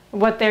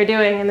what they're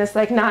doing and this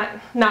like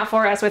not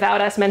for us, without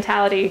us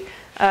mentality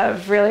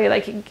of really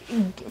like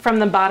from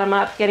the bottom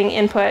up, getting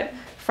input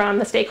from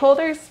the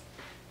stakeholders,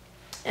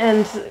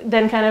 and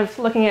then kind of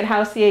looking at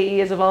how CAE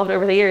has evolved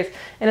over the years.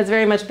 And it's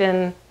very much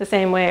been the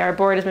same way. Our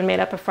board has been made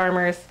up of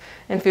farmers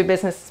and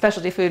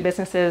specialty food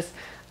businesses.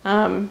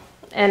 And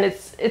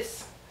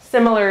it's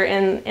similar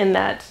in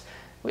that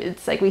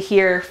it's like we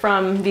hear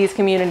from these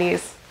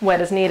communities what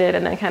is needed,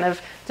 and then kind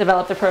of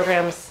develop the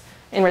programs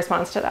in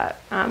response to that,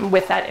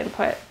 with that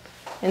input,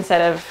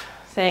 instead of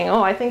saying,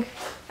 oh, I think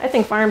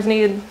farms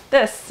need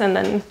this, and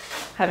then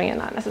having it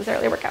not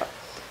necessarily work out.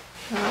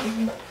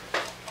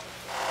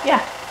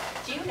 Yeah.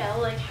 Do you know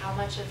like how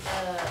much of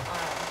the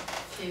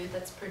food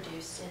that's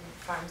produced in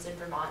farms in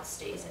Vermont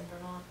stays in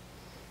Vermont?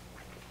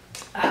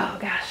 Oh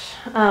gosh.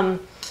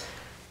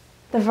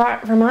 The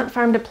Vermont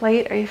Farm to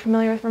Plate, are you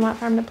familiar with Vermont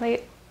Farm to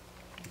Plate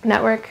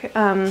network?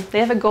 They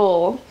have a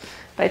goal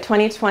by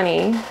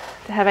 2020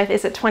 to have,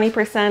 is it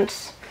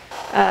 20%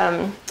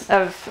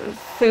 of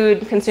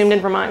food consumed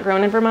in Vermont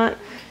grown in Vermont?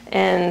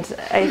 And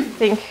I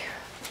think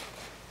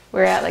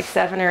we're at like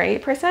 7 or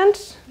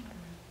 8%.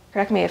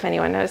 Correct me if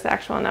anyone knows the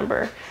actual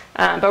number,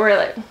 but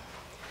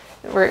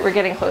we're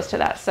getting close to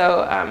that.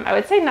 So I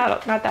would say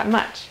not that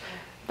much,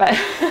 but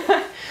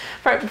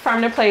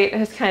Farm to Plate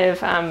has kind of,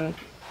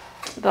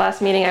 the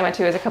last meeting I went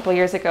to was a couple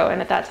years ago,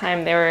 and at that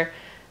time they were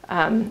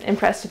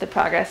impressed with the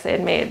progress they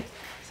had made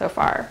so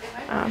far.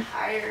 It might be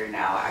higher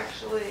now,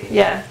 actually.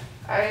 Yeah.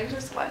 I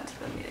just went to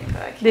the meeting,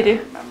 but I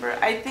can't remember.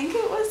 I think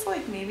it was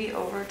like maybe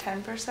over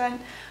 10%,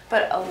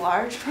 but a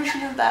large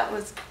portion of that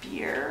was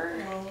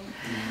beer.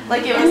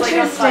 Like it was like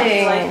a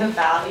funny, like the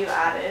value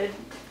added,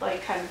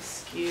 like kind of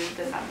skewed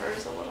the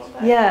numbers a little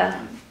bit.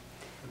 Yeah.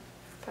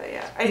 But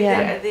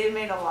yeah, they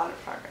made a lot of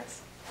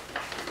progress.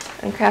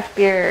 And craft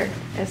beer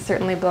is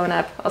certainly blown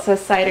up. Also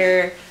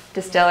cider,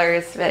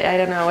 distillers, but I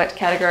don't know what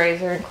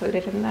categories are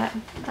included in that.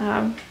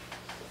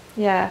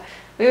 Yeah,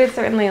 we would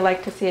certainly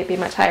like to see it be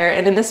much higher.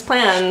 And in this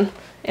plan,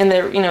 in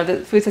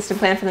the food system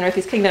plan for the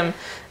Northeast Kingdom,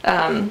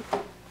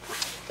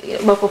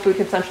 local food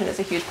consumption is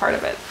a huge part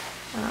of it.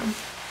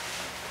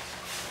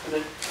 And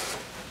then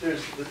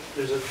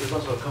there's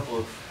also a couple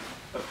of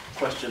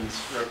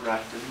questions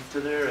wrapped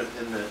into there,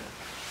 in the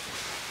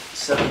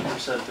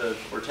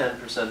 7% or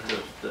 10%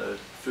 of the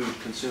food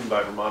consumed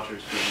by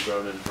Vermonters being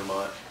grown in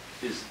Vermont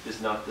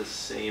is not the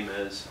same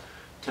as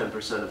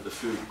 10% of the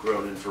food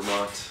grown in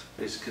Vermont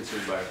is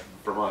consumed by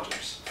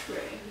Vermonters.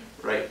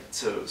 Right.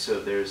 So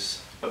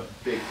there's a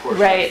big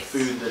portion of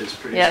food that is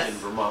produced in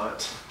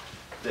Vermont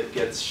that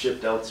gets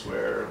shipped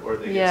elsewhere, or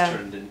that gets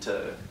turned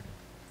into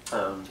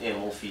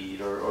animal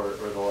feed or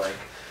the like.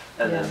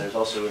 And then there's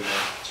also, in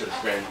the sort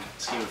of grand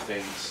scheme of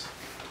things,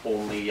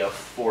 only a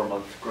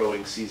 4-month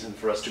growing season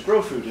for us to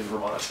grow food in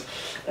Vermont.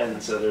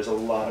 And so there's a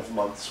lot of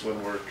months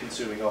when we're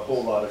consuming a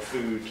whole lot of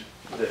food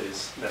that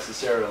is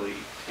necessarily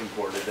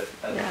imported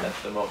at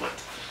the moment.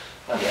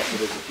 So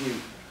there's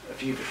a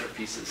few different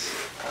pieces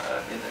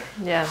in there.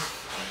 Yeah,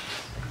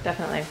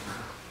 definitely.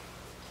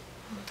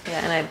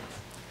 Yeah, and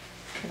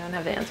I don't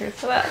have the answers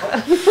to that.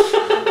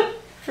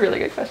 It's a really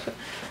good question.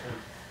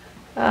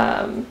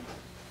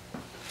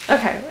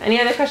 Okay, any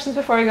other questions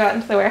before we go out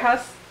into the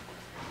warehouse?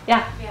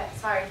 Yeah. Yeah,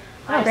 sorry.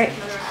 Oh, great.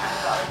 Another kind of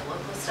about like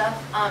local stuff.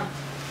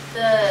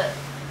 The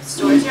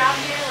stores around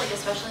here, like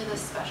especially the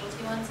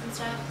specialty ones and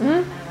stuff, I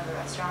don't know, the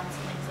restaurants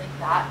and things like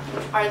that,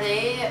 are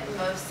they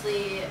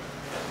mostly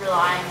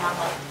relying on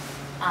like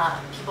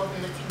people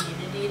from the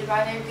community to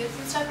buy their goods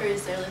and stuff, or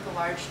is there like a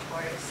large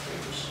tourist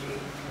industry?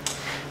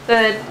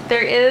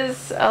 There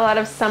is a lot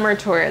of summer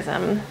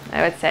tourism,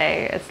 I would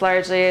say. It's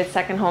largely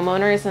second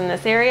homeowners in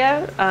this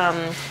area.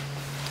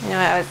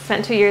 I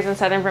spent 2 years in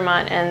southern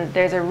Vermont, and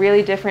there's a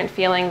really different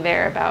feeling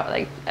there about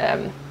like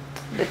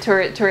the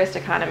tourist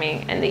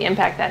economy and the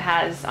impact that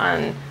has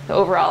on the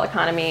overall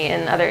economy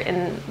in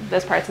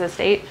those parts of the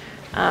state,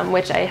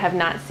 which I have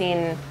not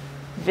seen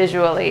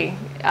visually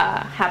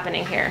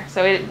happening here.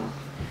 So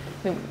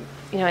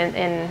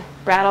in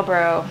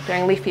Brattleboro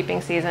during leaf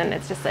peeping season,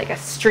 it's just like a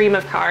stream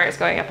of cars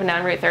going up and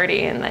down Route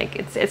 30, and like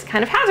it's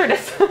kind of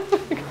hazardous.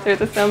 There's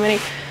just so many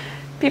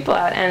people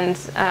out, and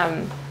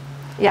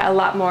a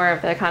lot more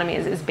of the economy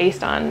is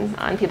based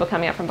on people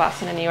coming up from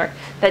Boston and New York.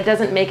 That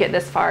doesn't make it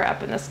this far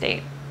up in the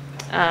state,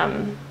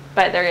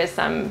 but there is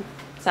some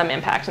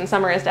impact, and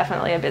summer is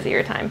definitely a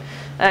busier time.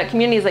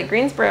 Communities like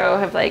Greensboro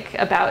have like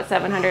about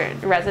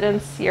 700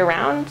 residents year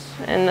round.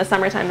 In the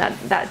summertime,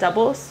 that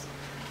doubles,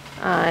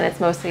 and it's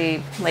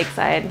mostly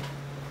lakeside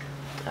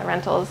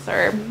rentals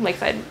or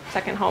lakeside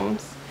second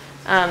homes.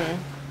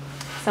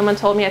 Someone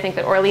told me, I think,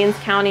 that Orleans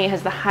County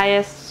has the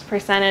highest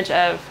percentage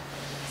of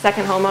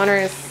second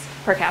homeowners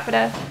per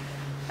capita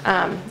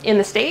in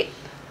the state,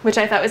 which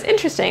I thought was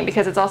interesting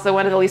because it's also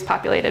one of the least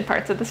populated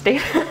parts of the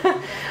state.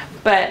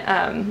 But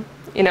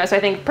so I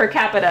think per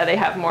capita they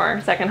have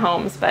more second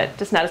homes, but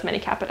just not as many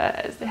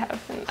capita as they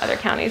have in other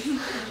counties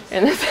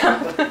in the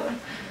south. But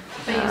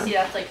you see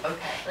that's like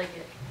okay, like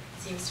it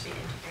seems to be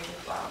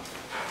integrated well.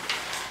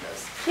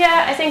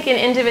 Yeah, I think in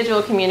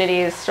individual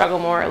communities struggle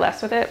more or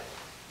less with it.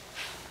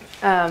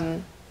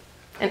 And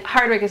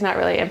Hardwick is not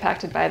really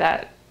impacted by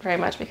that very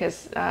much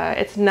because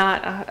it's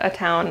not a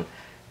town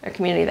or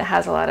community that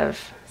has a lot of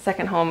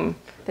second home.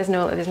 There's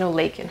no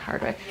lake in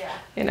Hardwick,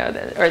 or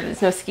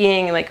there's no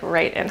skiing like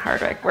right in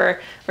Hardwick. We're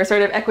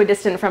sort of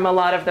equidistant from a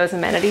lot of those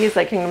amenities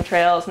like Kingdom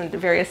Trails and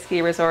various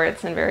ski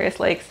resorts and various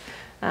lakes,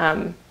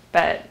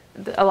 but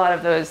a lot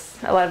of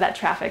that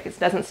traffic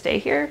doesn't stay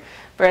here.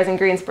 Whereas in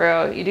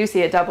Greensboro, you do see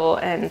it double,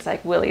 and it's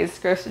like Willie's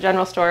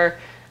General Store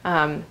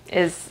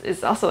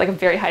is also like a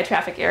very high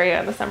traffic area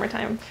in the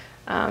summertime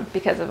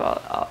because of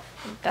all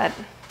that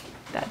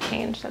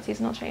change, that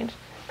seasonal change.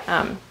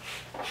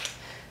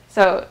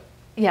 So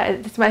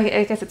yeah,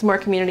 I guess it's more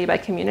community by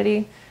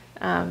community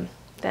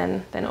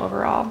than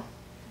overall.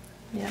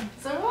 Yeah.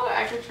 Is there a lot of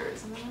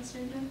agritourism in this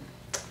region?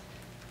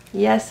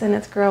 Yes, and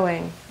it's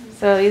growing.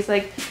 So these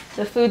like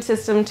the food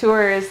system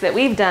tours that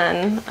we've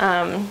done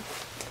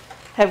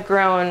have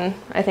grown,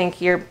 I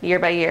think, year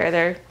by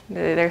year.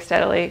 They're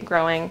steadily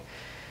growing.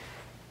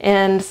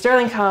 And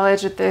Sterling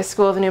College at the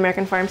School of the New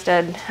American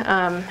Farmstead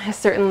has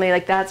certainly,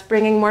 like, that's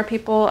bringing more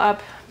people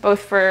up, both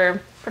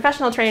for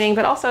professional training,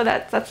 but also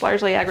that's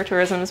largely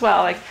agritourism as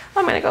well. Like,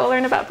 I'm going to go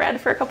learn about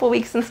bread for a couple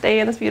weeks and stay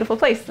in this beautiful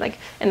place, like,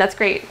 and that's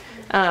great.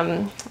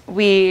 And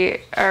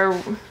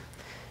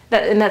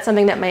that's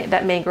something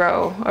that may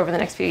grow over the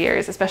next few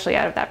years, especially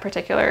out of that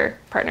particular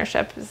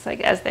partnership, is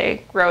like as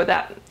they grow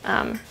that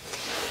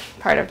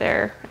part of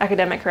their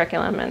academic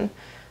curriculum, and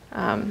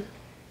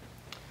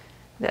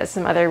there's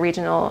some other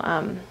regional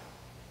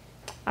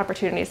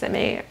opportunities that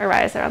may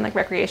arise around like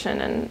recreation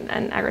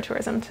and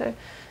agritourism to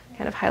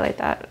kind of highlight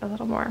that a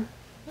little more.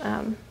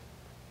 I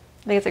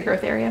think it's a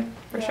growth area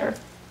for sure.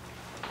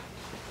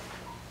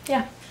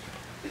 Yeah.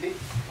 I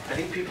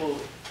think people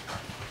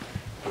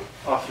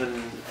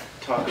often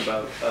talk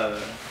about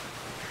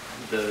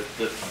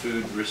the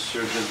food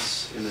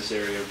resurgence in this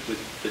area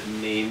with the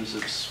names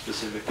of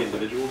specific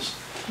individuals.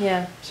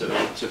 Yeah. So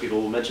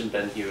people will mention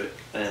Ben Hewitt,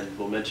 and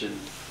will mention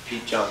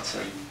Pete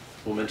Johnson,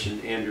 will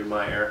mention Andrew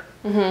Meyer.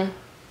 Mm-hmm.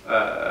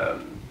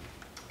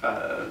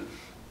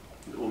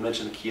 We'll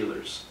mention the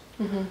Keelers.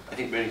 Mm-hmm. I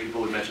think many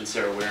people would mention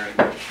Sarah Waring.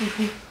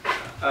 Mm-hmm.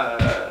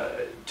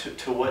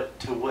 To what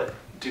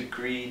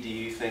degree do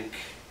you think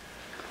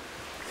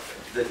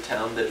the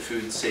town that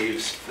food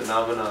saves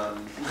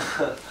phenomenon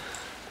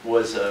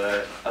was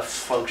a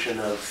function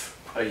of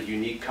a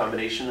unique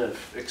combination of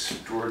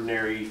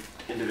extraordinary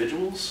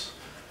individuals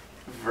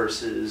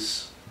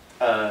versus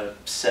a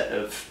set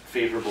of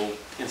favorable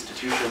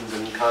institutions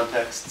and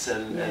contexts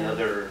and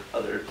other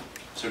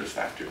sort of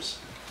factors?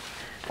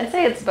 I'd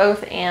say it's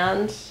both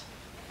and.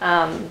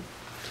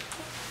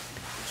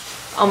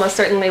 Almost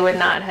certainly would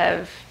not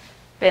have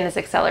been as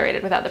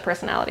accelerated without the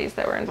personalities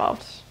that were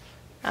involved.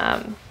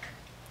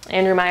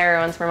 Andrew Meyer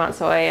owns Vermont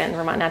Soy and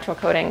Vermont Natural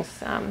Coatings.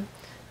 The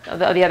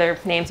other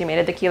names you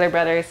made, the Keeler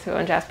brothers who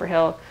own Jasper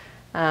Hill.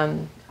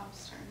 Tom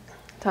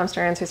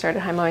Stearns, who started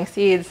High Mowing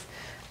Seeds.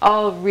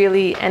 All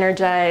really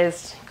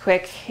energized,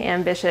 quick,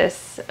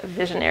 ambitious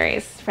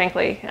visionaries,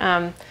 frankly.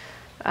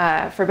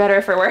 For better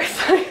or for worse.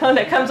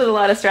 That comes with a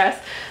lot of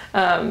stress,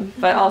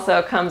 but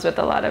also comes with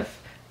a lot of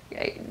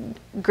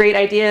great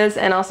ideas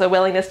and also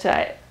willingness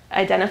to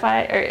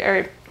identify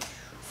or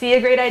see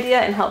a great idea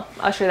and help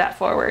usher that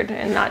forward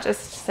and not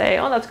just say,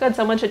 oh, that's good,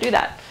 someone should do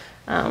that.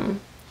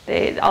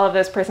 All of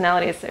those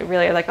personalities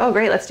really are like, oh,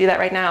 great, let's do that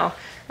right now.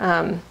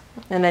 And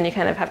then you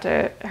kind of have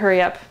to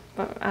hurry up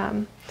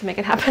to make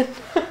it happen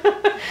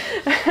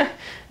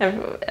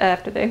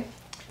after they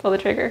pull the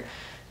trigger.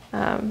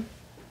 I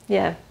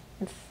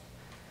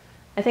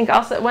think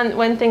also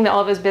one thing that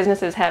all of those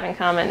businesses have in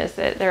common is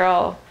that they're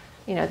all,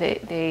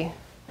 they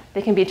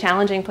can be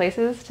challenging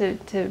places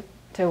to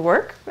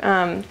work,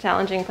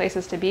 challenging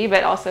places to be,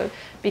 but also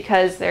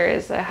because there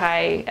is a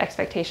high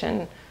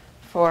expectation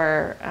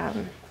for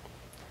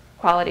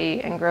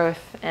quality and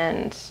growth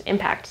and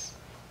impact.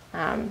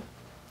 And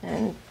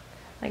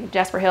like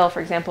Jasper Hill, for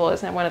example,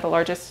 is one of the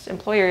largest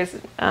employers.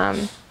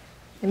 It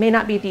may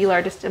not be the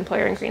largest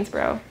employer in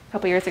Greensboro. A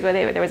couple years ago,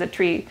 there was a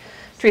tree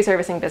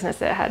servicing business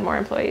that had more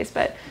employees,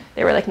 but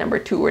they were like number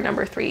 2 or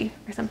number 3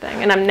 or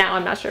something. And I'm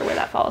not sure where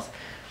that falls.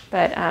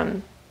 But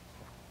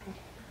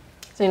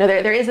so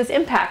there is this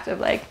impact of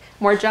like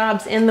more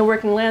jobs in the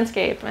working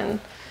landscape,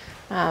 and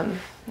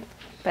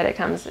but it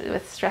comes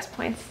with stress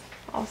points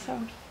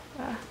also.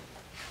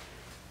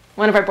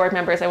 One of our board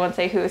members, I won't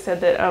say who,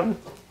 said that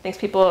thinks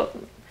people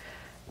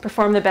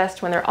perform the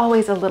best when they're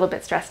always a little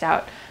bit stressed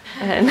out.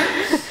 And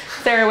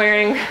Sarah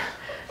Waring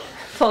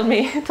told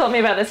me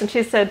about this, and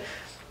she said,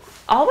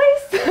 always?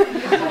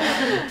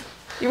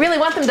 You really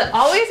want them to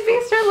always be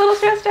a little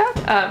stressed out?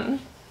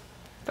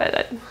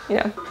 But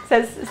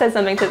says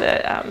something to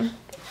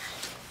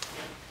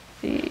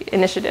the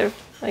initiative,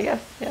 I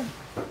guess. Yeah,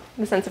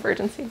 the sense of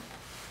urgency.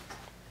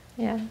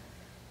 Yeah.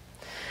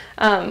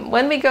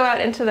 When we go out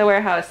into the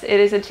warehouse, it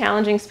is a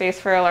challenging space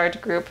for a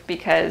large group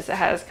because it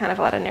has kind of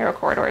a lot of narrow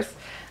corridors.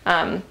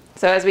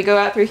 So as we go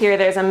out through here,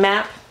 there's a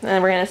map,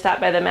 and we're going to stop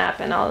by the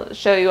map, and I'll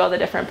show you all the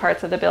different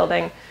parts of the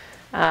building.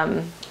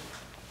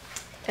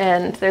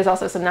 And there's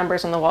also some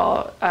numbers on the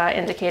wall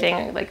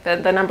indicating like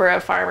the number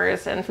of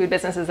farmers and food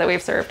businesses that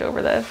we've served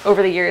over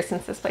the years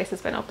since this place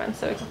has been open.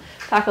 So we can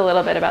talk a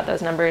little bit about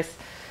those numbers.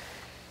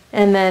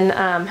 And then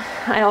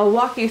I'll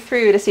walk you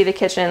through to see the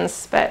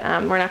kitchens, but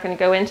we're not going to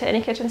go into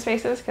any kitchen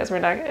spaces because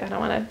I don't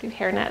want to do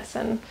hair nets,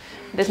 and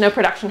there's no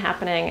production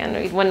happening, and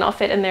we wouldn't all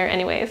fit in there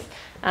anyways.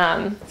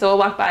 So we'll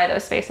walk by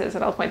those spaces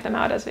and I'll point them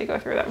out as we go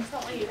through them.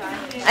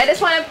 I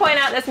just want to point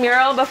out this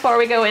mural before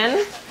we go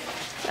in.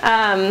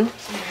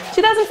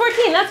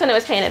 2014, that's when it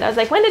was painted. I was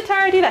like, when did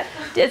Tara do that?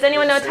 Does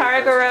anyone know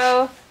Tara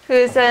Garreau,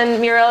 who's done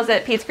murals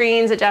at Pete's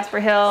Greens, at Jasper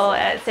Hill,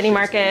 at City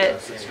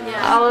Market,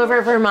 all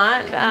over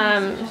Vermont?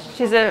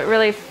 She's a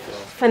really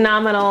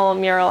phenomenal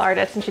mural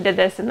artist, and she did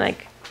this in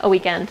like a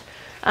weekend.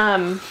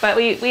 But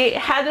we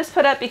had this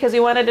put up because we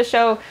wanted to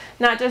show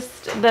not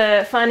just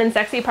the fun and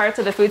sexy parts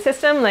of the food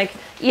system, like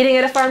eating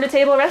at a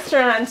farm-to-table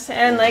restaurant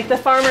and like the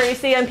farmer you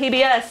see on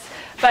PBS,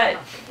 but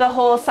the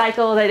whole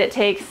cycle that it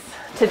takes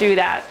to do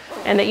that,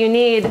 and that you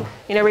need,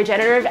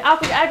 regenerative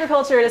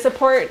agriculture to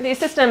support these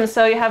systems,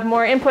 so you have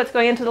more inputs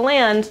going into the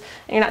land,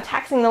 and you're not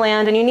taxing the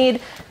land, and you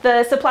need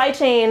the supply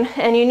chain,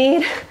 and you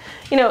need,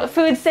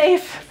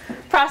 food-safe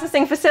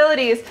processing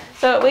facilities.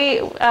 So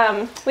we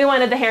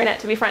wanted the hairnet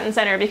to be front and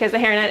center because the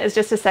hairnet is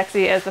just as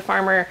sexy as the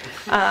farmer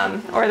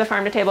or the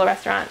farm-to-table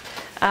restaurant,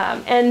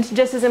 and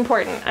just as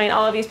important. I mean,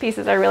 all of these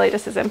pieces are really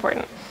just as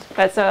important.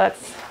 But so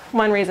that's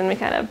one reason we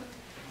kind of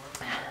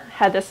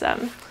had this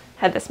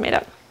made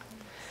up.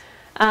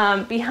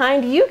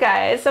 Behind you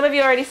guys, some of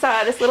you already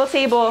saw this little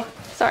table.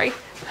 Sorry.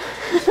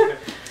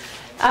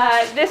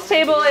 This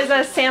table is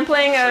a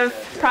sampling of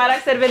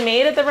products that have been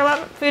made at the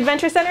Vermont Food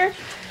Venture Center.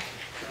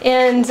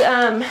 And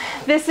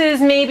this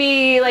is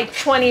maybe like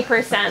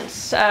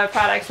 20% of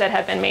products that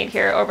have been made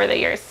here over the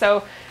years.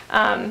 So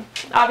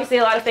obviously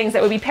a lot of things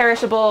that would be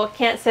perishable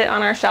can't sit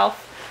on our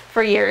shelf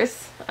for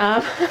years.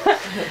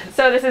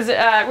 So this is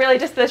really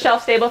just the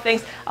shelf-stable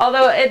things.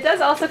 Although it does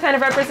also kind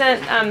of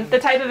represent the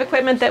type of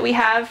equipment that we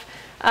have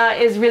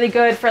is really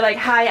good for like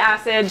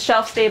high-acid,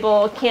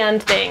 shelf-stable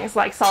canned things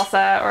like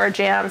salsa or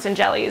jams and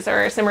jellies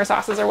or simmer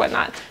sauces or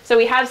whatnot. So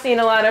we have seen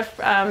a lot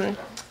of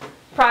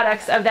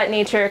products of that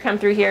nature come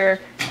through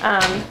here.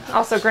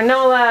 Also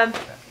granola,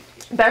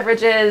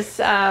 beverages,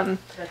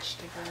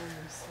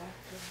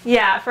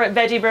 yeah, for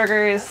veggie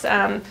burgers,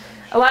 a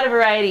lot of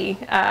variety.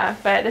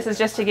 But this is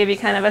just to give you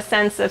kind of a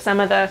sense of some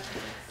of those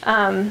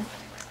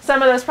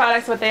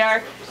products, what they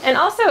are. And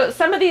also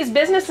some of these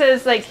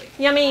businesses like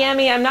Yummy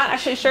Yummy, I'm not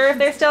actually sure if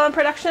they're still in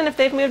production, if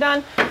they've moved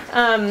on.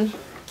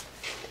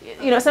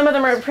 You know, some of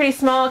them are pretty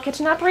small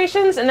kitchen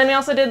operations. And then we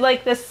also did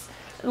like this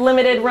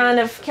limited run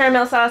of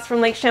caramel sauce from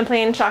Lake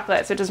Champlain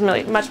Chocolates, which is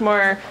really much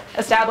more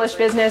established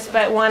business,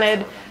 but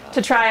wanted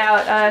to try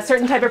out a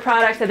certain type of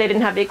product that they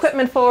didn't have the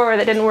equipment for or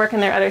that didn't work in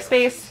their other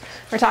space.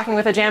 We're talking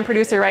with a jam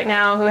producer right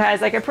now who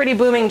has like a pretty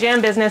booming jam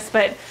business,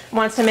 but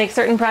wants to make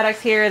certain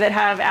products here that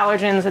have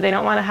allergens that they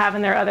don't want to have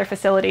in their other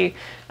facility.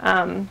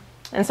 And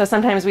so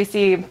sometimes we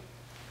see, you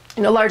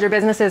know, larger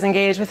businesses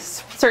engage with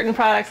certain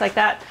products like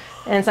that,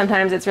 and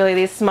sometimes it's really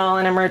these small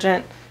and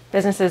emergent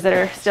businesses that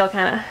are still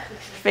kind of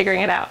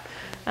figuring it out.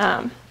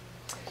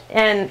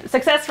 And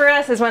success for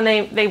us is when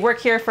they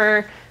work here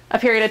for a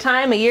period of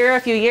time, a year, a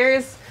few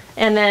years,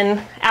 and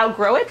then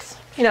outgrow it.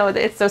 You know,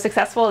 it's so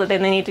successful that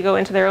then they need to go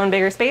into their own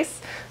bigger space,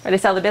 or they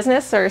sell the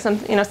business, or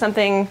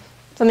something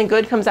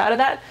good comes out of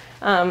that.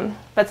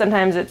 But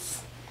sometimes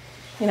it's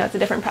a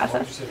different process.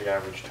 What would you say the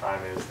average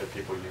time is that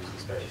people use the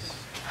space?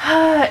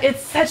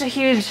 It's such a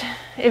huge,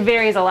 it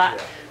varies a lot.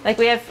 Yeah. Like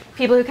we have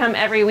people who come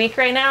every week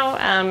right now,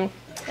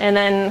 and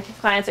then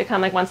clients who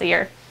come like once a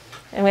year.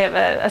 And we have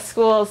a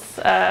schools,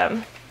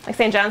 like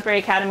St. Johnsbury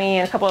Academy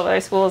and a couple of other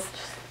schools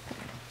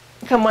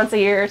come once a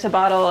year to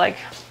bottle like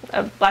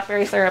a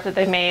blackberry syrup that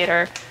they've made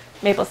or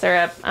maple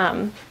syrup.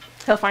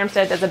 Hill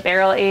Farmstead does a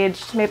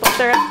barrel-aged maple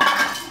syrup,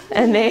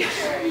 and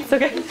it's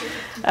okay.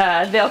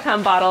 They'll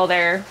come bottle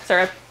their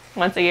syrup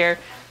once a year.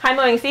 High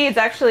Mowing Seeds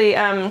actually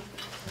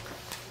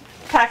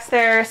packs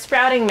their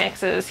sprouting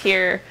mixes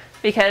here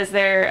because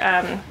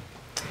they're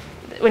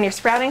when you're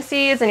sprouting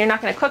seeds and you're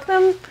not going to cook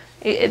them,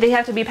 they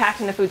have to be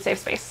packed in a food safe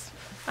space.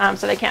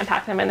 So they can't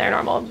pack them in their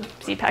normal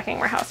seed packing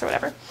warehouse or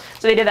whatever.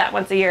 So they did that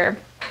once a year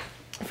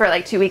for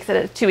like 2 weeks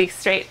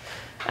straight.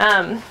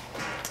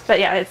 But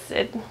yeah,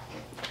 it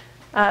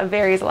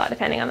varies a lot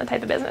depending on the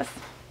type of business.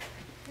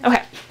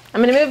 Okay,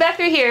 I'm gonna move back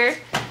through here.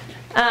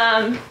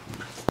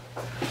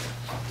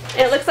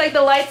 It looks like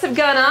the lights have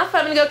gone off.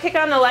 I'm gonna go kick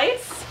on the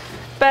lights,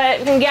 but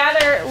we can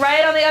gather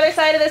right on the other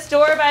side of this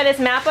door by this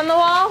map on the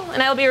wall,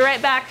 and I'll be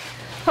right back,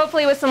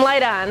 hopefully with some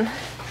light on.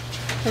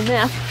 The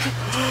map.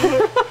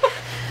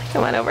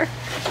 Come on over.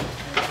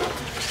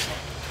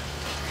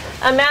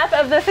 A map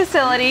of the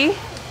facility,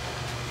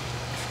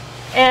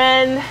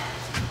 and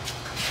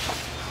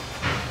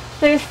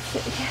there's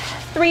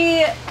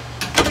three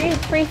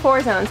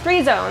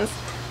zones.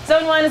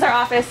 Zone 1 is our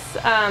office.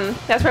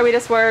 That's where we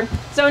just were.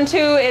 Zone 2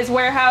 is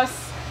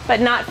warehouse,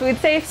 but not food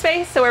safe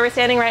space. So where we're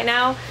standing right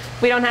now,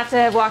 we don't have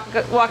to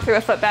walk through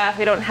a foot bath.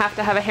 We don't have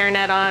to have a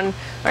hairnet on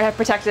or have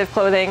protective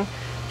clothing.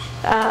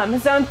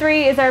 Zone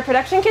 3 is our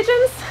production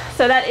kitchens.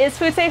 So that is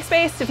food safe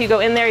space. If you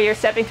go in there, you're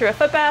stepping through a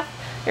foot bath,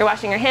 you're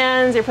washing your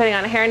hands, you're putting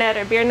on a hairnet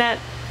or beer net.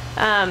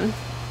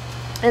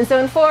 And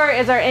Zone 4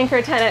 is our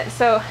anchor tenant.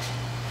 So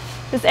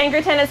this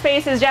anchor tenant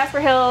space is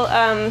Jasper Hill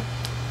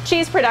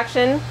cheese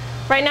production.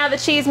 Right now the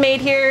cheese made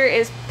here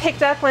is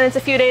picked up when it's a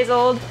few days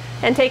old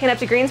and taken up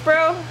to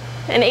Greensboro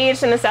and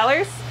aged in the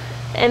cellars.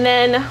 And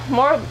then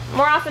more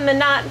often than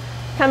not,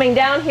 coming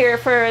down here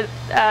for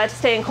to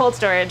stay in cold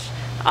storage.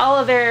 All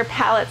of their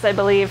pallets, I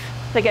believe,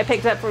 that get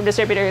picked up from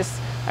distributors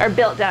are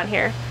built down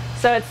here.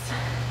 So it's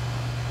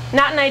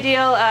not an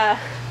ideal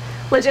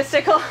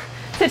logistical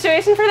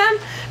situation for them,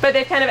 but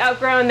they've kind of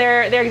outgrown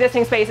their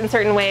existing space in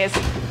certain ways.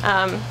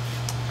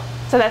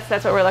 So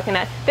that's what we're looking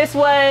at. This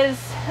was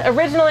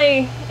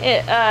originally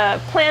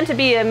planned to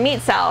be a meat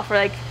cell for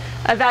like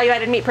a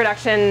value-added meat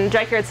production,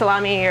 dry cured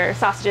salami or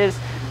sausages.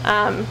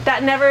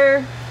 That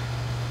never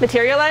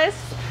materialized.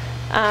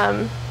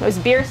 It was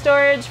beer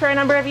storage for a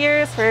number of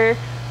years for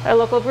a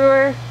local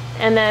brewer,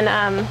 and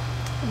then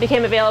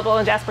became available,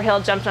 and Jasper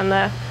Hill jumped on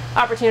the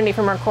opportunity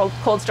for more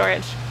cold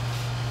storage.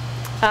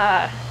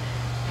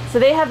 So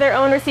they have their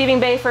own receiving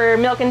bay for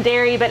milk and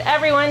dairy, but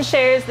everyone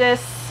shares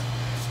this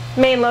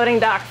main loading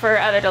dock for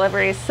other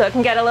deliveries, so it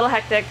can get a little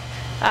hectic.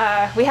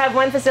 We have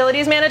one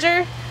facilities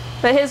manager,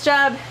 but his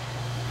job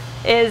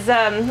is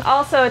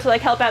also to like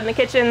help out in the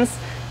kitchens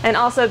and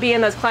also be in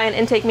those client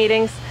intake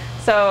meetings.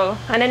 So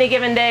on any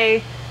given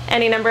day,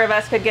 any number of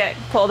us could get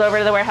pulled over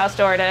to the warehouse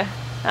door to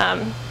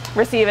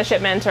receive a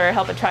shipment or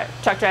help a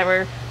truck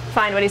driver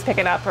find what he's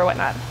picking up or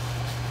whatnot.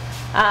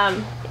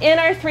 In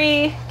our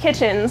 3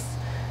 kitchens,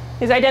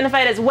 these are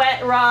identified as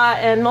wet, raw,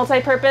 and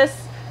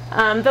multi-purpose.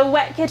 The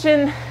wet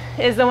kitchen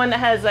is the one that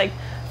has like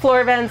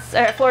floor vents,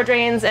 floor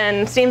drains,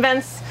 and steam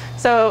vents.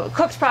 So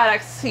cooked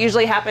products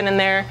usually happen in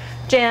there: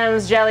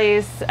 jams,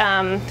 jellies,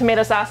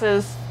 tomato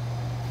sauces,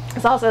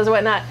 salsas,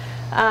 whatnot.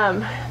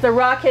 The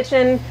raw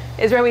kitchen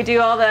is where we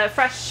do all the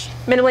fresh,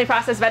 minimally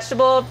processed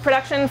vegetable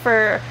production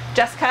for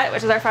Just Cut,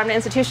 which is our farm to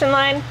institution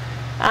line.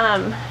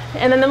 And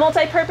then the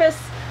multi-purpose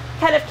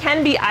kind of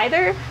can be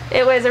either.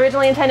 It was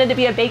originally intended to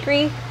be a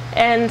bakery,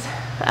 and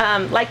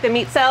like the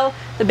meat cell,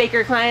 the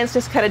baker clients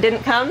just kind of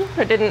didn't come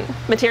or didn't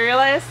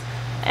materialize.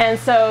 And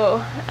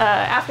so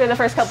after the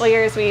first couple of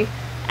years, we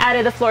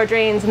added the floor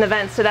drains and the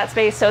vents to that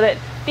space so that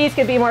these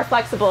could be more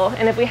flexible.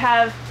 And if we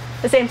have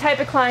the same type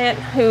of client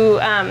who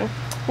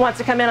wants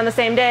to come in on the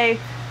same day,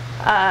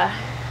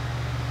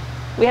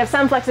 we have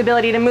some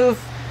flexibility to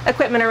move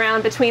equipment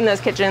around between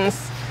those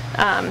kitchens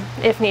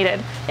if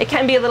needed. It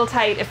can be a little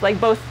tight if like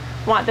both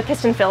want the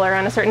piston filler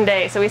on a certain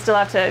day, so we still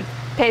have to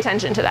pay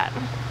attention to that.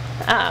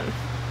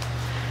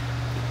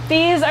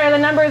 These are the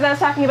numbers I was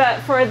talking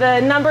about for the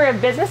number of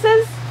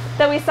businesses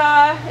that we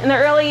saw in the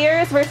early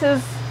years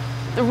versus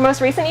the most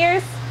recent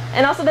years,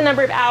 and also the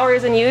number of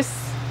hours in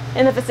use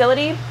in the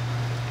facility.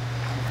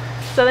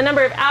 So the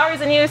number of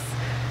hours in use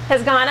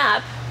has gone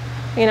up,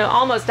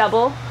 almost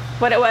double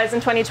what it was in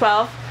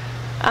 2012.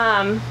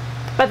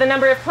 But the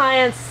number of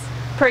clients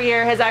per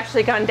year has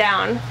actually gone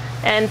down.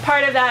 And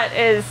part of that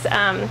is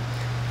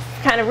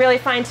kind of really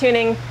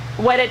fine-tuning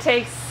what it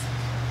takes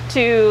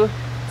to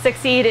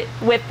succeed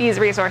with these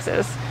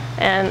resources,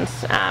 and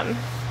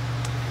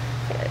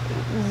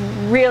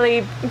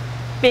really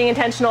being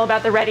intentional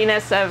about the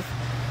readiness of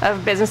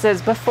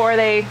businesses before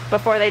they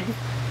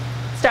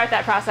start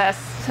that process.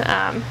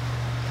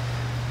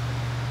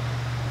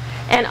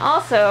 And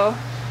also,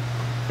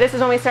 this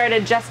is when we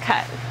started Just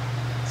Cut.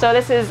 So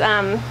this is,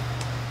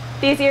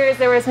 these years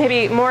there was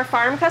maybe more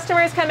farm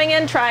customers coming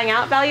in, trying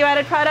out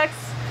value-added products,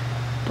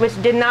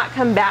 which did not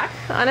come back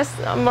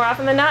more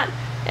often than not.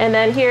 And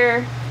then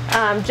here,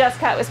 Just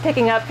Cut was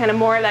picking up kind of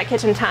more of that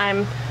kitchen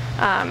time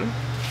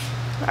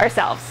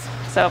ourselves.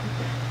 So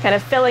kind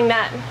of filling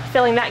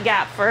that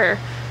gap for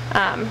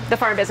the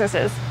farm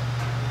businesses.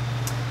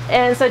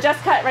 And so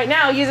Just Cut right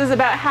now uses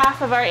about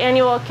half of our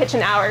annual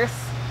kitchen hours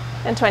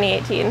in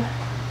 2018.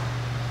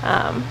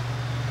 And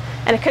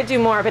it could do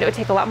more, but it would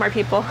take a lot more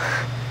people.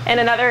 And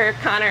another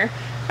Connor,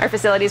 our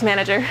facilities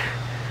manager.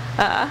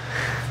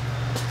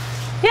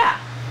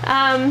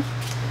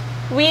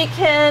 We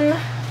can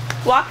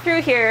walk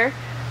through here.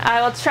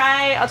 I'll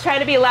try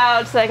to be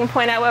loud so I can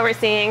point out what we're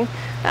seeing.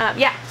 Can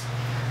you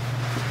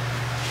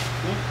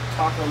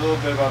talk a little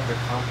bit about the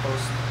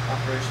compost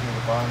operation at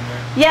the bottom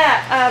there?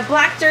 Yeah,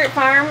 Black Dirt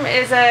Farm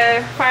is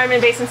a farm in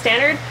Basin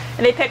Standard,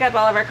 and they pick up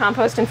all of our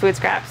compost and food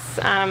scraps.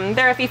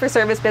 They're a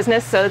fee-for-service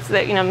business, so it's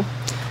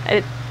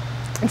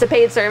it's a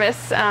paid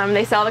service.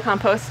 They sell the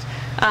compost,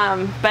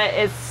 but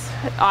it's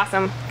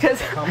awesome because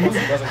Compost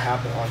doesn't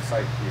happen on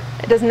site here.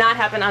 It does not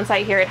happen on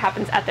site here. It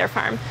happens at their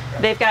farm.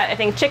 Okay. They've got, I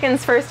think,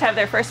 chickens first have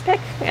their first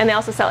pick, and they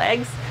also sell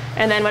eggs,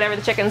 and then whatever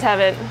the chickens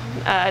haven't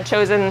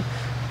chosen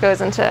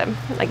goes into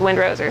like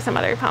windrows or some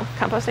other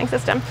composting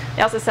system.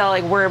 They also sell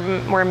like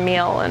worm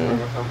meal and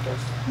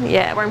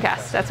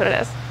wormcast. That's what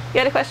it is. You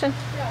had a question?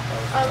 Yeah.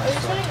 I was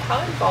just wondering, how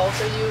involved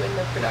are you in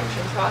the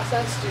production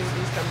process? Do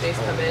these companies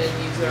come in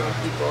and use their own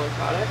people and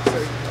products,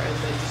 and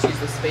then just use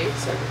the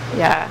space? Or?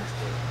 Yeah,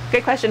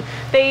 good question.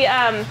 They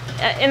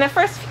in the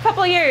first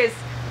couple of years,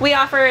 we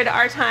offered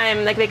our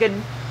time. Like they could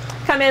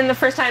come in the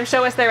first time,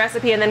 show us their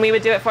recipe, and then we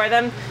would do it for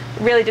them.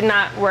 It really did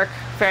not work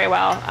very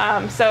well.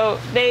 So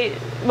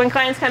when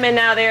clients come in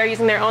now, they are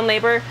using their own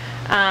labor.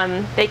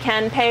 They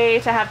can pay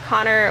to have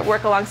Connor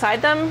work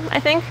alongside them, I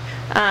think,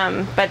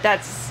 but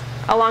that's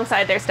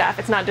alongside their staff.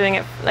 It's not doing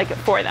it like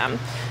for them,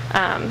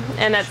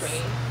 and that's.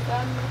 Train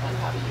them on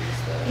how to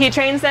use He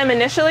trains them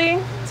initially,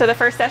 so the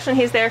first session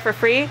he's there for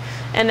free,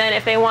 and then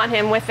if they want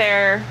him with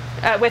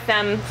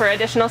them for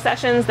additional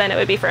sessions, then it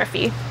would be for a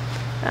fee.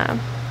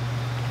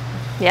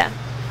 Yeah,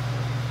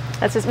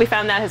 that's just, we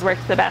found that has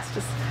worked the best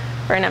just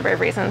for a number of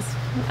reasons.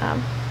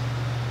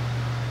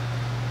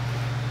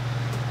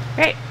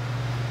 Great.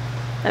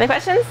 Any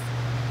questions?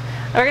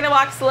 We're going to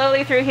walk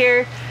slowly through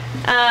here.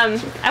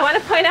 I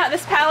want to point out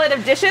this palette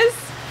of dishes.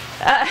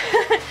 At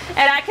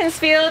Atkins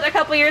Field a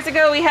couple years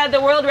ago, we had the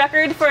world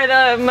record for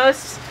the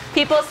most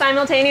people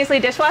simultaneously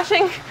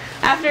dishwashing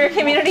after a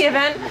community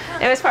event.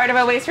 It was part of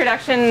a waste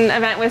reduction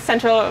event with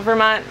Central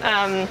Vermont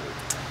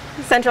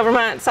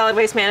Solid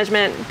Waste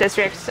Management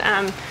District,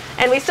 and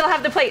we still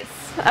have the plates.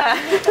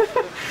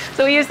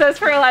 So we use those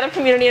for a lot of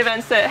community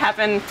events that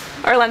happen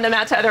or lend them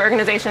out to other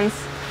organizations.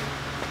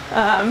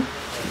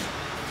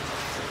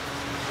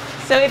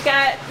 So we've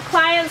got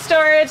client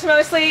storage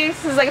mostly.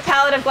 This is like a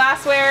pallet of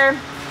glassware.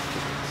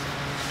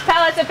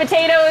 Pallets of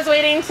potatoes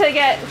waiting to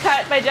get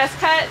cut by Just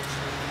Cut.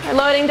 Our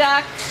loading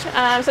dock.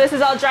 So this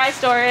is all dry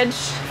storage.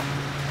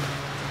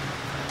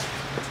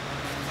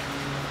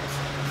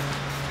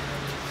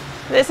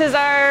 This is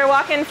our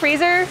walk-in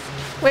freezer.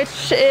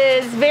 which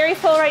is very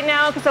full right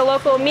now because the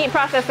local meat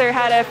processor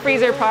had a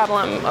freezer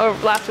problem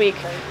last week.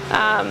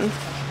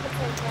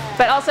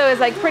 But also is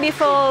like pretty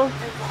full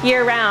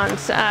year round.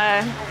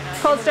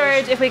 Cold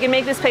storage, if we could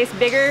make this place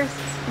bigger,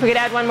 if we could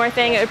add one more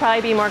thing, it would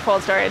probably be more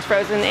cold storage,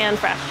 frozen and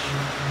fresh.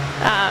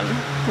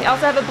 We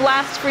also have a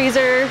blast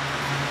freezer,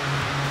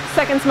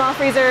 second small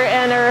freezer,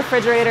 and a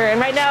refrigerator.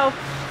 And right now,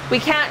 we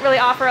can't really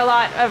offer a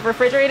lot of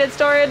refrigerated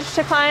storage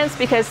to clients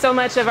because so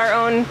much of our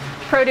own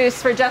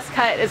produce for Just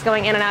Cut is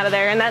going in and out of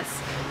there. And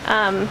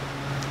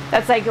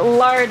that's like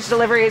large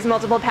deliveries,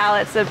 multiple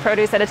pallets of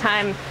produce at a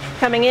time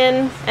coming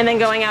in and then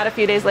going out a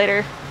few days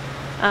later.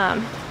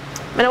 I'm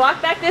gonna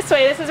walk back this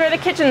way. This is where the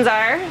kitchens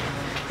are.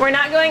 We're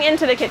not going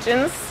into the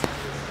kitchens,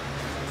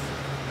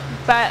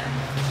 but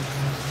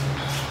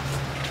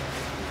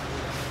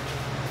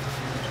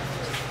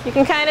you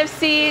can kind of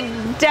see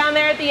down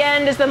there at the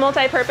end is the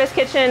multi-purpose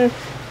kitchen.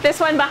 This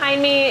one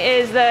behind me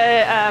is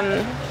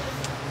the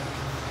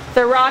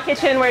raw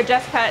kitchen where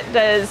Just Cut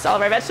does all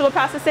of our vegetable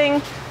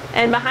processing.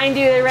 And behind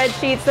you, the red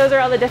sheets, those are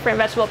all the different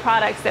vegetable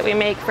products that we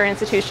make for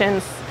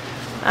institutions.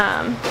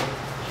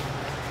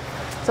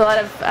 So a lot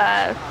of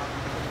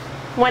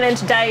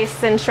 1-inch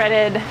dice and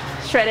shredded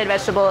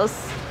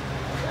vegetables.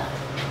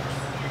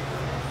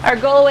 Our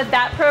goal with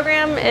that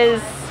program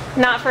is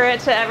not for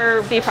it to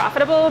ever be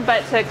profitable,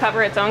 but to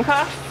cover its own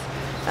costs.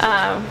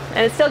 And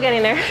it's still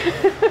getting there.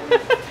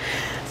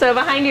 So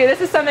behind you,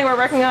 this is something we're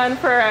working on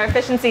for our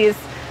efficiencies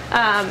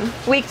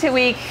week to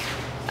week,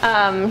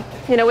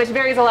 which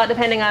varies a lot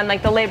depending on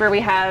like the labor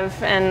we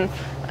have and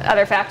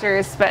other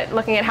factors, but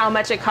looking at how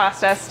much it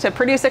costs us to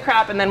produce a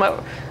crop and then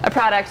a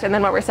product and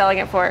then what we're selling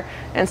it for.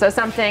 And so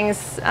some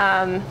things,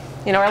 our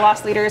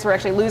loss leaders, we're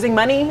actually losing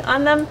money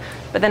on them,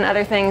 but then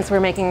other things we're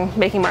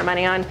making more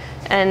money on.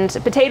 And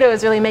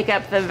potatoes really make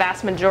up the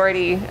vast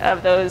majority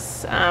of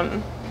those,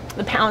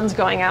 the pounds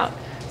going out.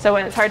 So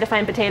when it's hard to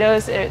find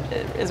potatoes, it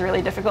is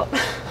really difficult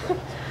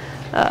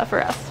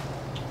for us.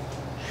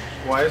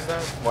 Why is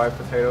that? Why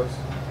potatoes?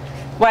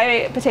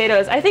 Why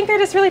potatoes? I think they're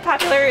just really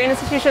popular in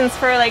institutions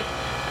for like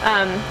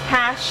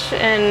hash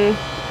and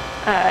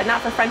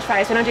not for French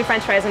fries. We don't do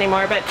French fries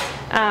anymore, but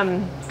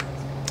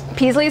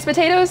Peasley's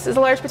Potatoes is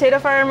a large potato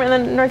farm in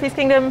the Northeast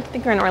Kingdom. I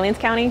think we're in Orleans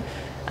County.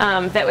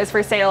 That was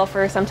for sale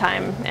for some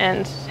time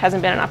and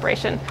hasn't been in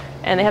operation.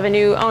 And they have a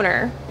new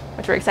owner,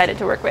 which we're excited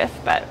to work with.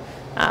 But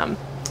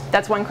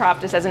that's one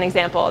crop, just as an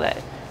example,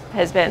 that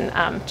has been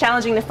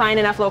challenging to find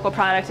enough local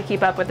product to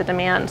keep up with the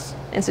demands,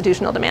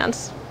 institutional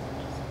demands.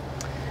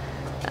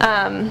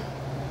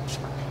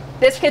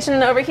 This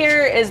kitchen over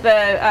here is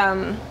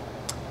the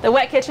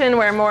wet kitchen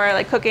where more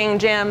like cooking,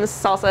 jams,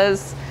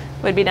 salsas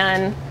would be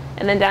done.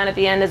 And then down at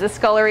the end is a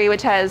scullery,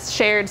 which has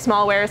shared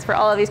smallwares for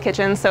all of these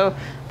kitchens. So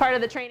part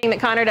of the training that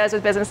Connor does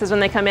with businesses when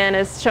they come in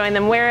is showing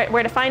them where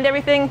to find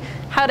everything,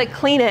 how to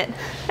clean it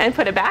and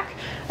put it back.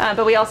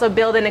 But we also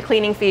build in a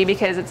cleaning fee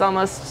because it's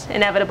almost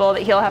inevitable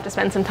that he'll have to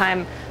spend some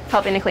time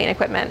helping to clean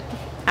equipment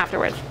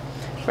afterwards.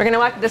 We're gonna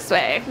walk this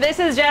way. This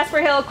is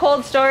Jasper Hill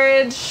Cold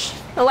Storage.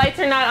 The lights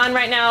are not on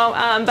right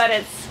now, but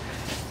it's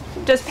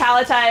just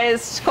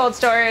palletized cold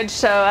storage.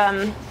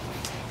 So,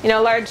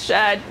 large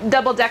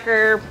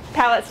double-decker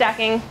pallet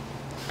stacking.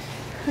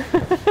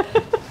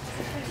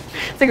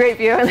 It's a great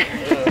view in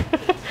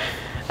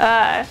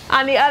there.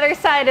 On the other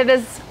side of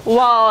this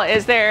wall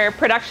is their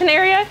production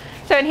area.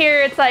 So in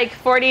here it's like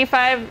 40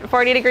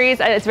 degrees,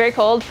 it's very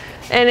cold.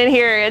 And in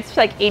here it's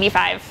like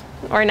 85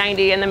 or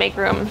 90 in the make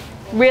room.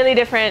 Really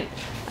different.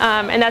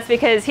 And that's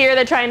because here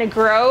they're trying to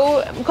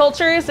grow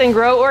cultures and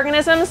grow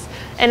organisms,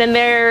 and in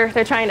there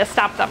they're trying to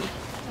stop them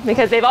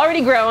because they've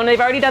already grown, they've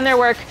already done their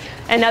work,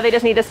 and now they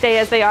just need to stay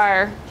as they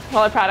are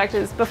while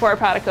before a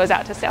product goes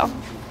out to sale.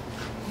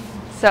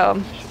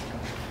 So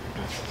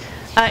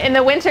in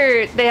the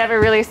winter they have a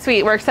really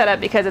sweet work setup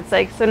because it's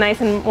like so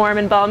nice and warm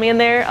and balmy in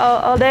there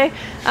all day.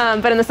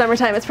 But in the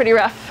summertime it's pretty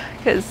rough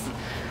because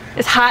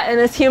it's hot and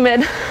it's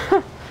humid.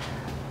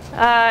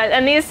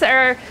 And these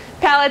are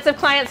pallets of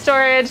client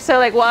storage. So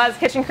like Waz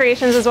Kitchen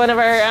Creations is one of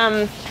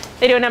our,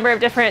 they do a number of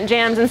different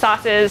jams and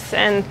sauces,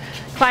 and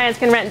clients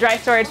can rent dry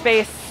storage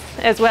space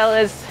as well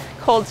as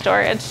cold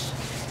storage.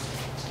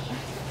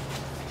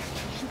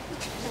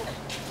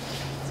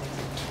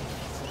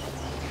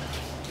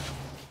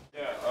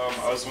 Yeah,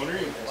 I was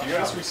wondering, do you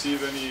guys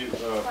receive any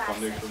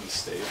funding from the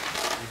state?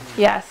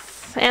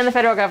 Yes, and the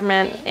federal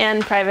government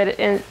and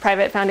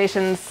private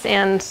foundations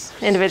and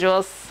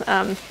individuals,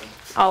 all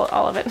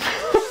of it.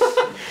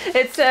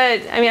 It's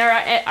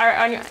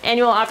our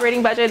annual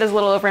operating budget is a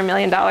little over $1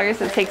 million.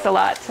 It takes a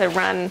lot to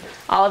run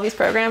all of these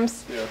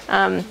programs.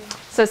 Yeah.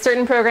 So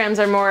certain programs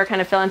are more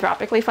kind of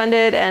philanthropically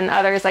funded, and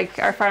others, like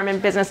our farm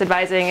and business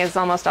advising, is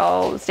almost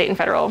all state and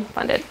federal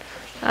funded.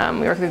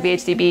 We work with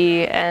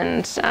VHCB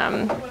and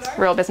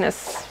Rural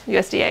Business,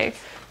 USDA,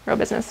 Rural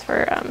Business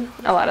for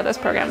a lot of those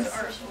programs.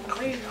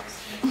 We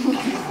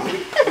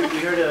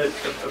heard a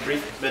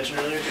brief mention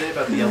earlier today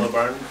about the Yellow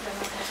Barn.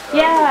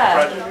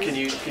 Project. Can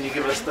you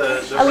give us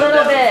the a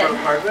little bit from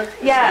Hardwick?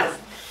 Yes.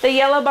 The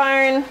Yellow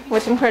Barn,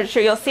 which I'm pretty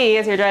sure you'll see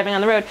as you're driving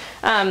on the road,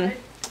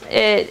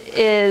 it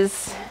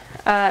is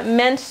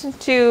meant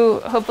to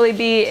hopefully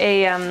be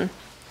a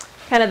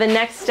kind of the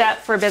next step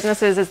for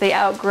businesses as they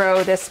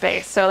outgrow this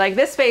space. So like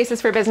this space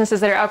is for businesses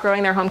that are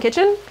outgrowing their home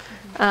kitchen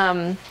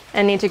and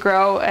need to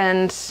grow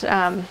and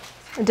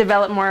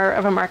develop more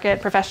of a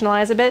market,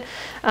 professionalize a bit.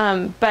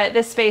 But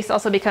this space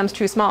also becomes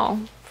too small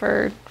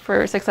for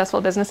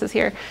successful businesses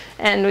here.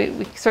 And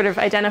we sort of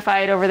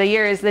identified over the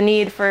years the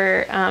need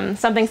for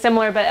something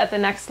similar but at the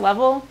next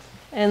level.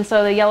 And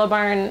so the Yellow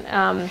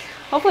Barn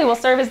hopefully will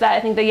serve as that. I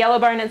think the Yellow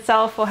Barn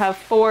itself will have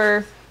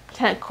 4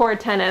 core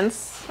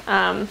tenants.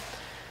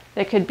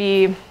 That could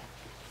be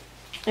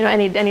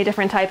any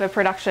different type of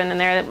production in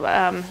there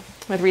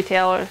with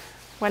retail or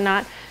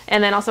whatnot.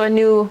 And then also a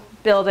new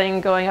building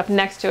going up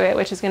next to it,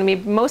 which is going to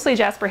be mostly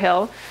Jasper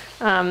Hill.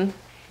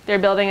 They're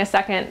building a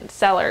second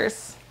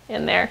Cellars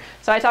in there.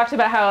 So I talked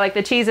about how like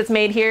the cheese that's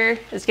made here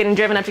is getting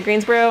driven up to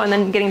Greensboro and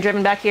then getting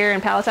driven back here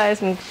and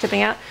palletized and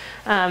shipping out.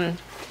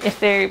 If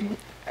they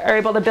are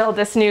able to build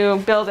this new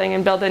building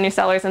and build the new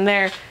Cellars in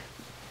there,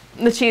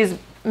 the cheese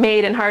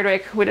made in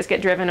Hardwick would just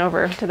get driven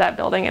over to that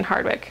building in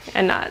Hardwick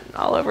and not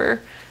all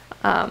over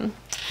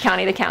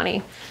county to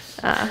county,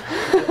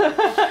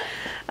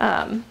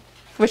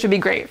 which would be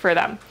great for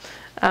them.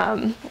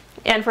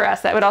 And for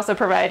us, that would also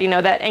provide,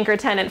 that anchor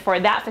tenant for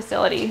that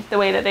facility, the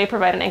way that they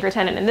provide an anchor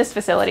tenant in this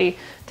facility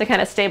to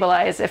kind of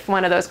stabilize if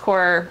one of those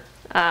core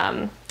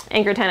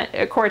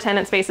core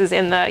tenant spaces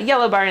in the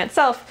Yellow Barn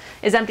itself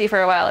is empty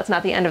for a while. It's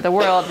not the end of the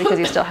world because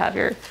you still have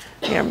your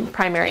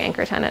primary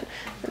anchor tenant.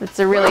 It's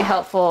a really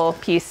helpful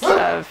piece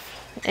of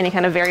any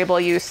kind of variable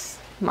use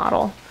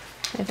model,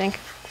 I think.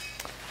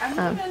 I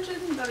want to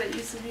mention that it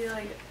used to be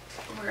like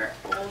where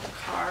old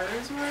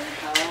cars were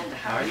held.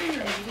 How are you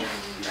meeting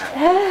that?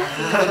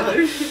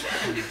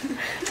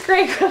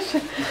 Great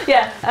question.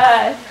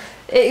 Yeah.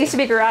 It used to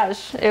be a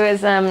garage. It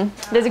was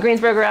there's a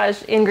Greensboro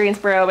garage in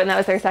Greensboro, but that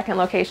was their second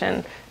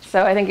location.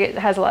 So I think it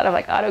has a lot of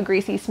like auto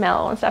greasy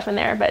smell and stuff in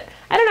there. But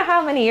I don't know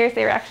how many years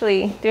they were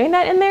actually doing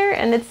that in there.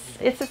 And it's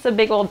just a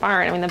big old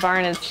barn. I mean, the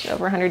barn is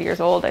over 100 years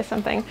old or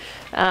something.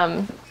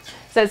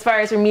 So as far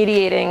as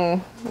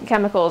remediating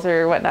chemicals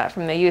or whatnot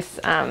from the use,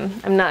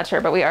 I'm not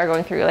sure. But we are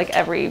going through like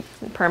every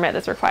permit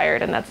that's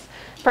required, and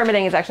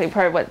permitting is actually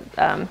part of what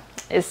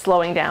is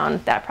slowing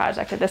down that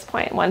project at this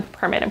point. One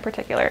permit in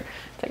particular,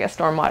 it's like a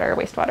stormwater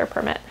wastewater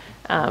permit.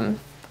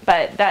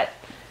 But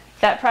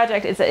that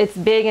project it's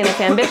big and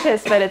it's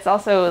ambitious, but it's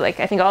also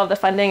like I think all of the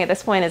funding at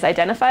this point is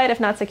identified,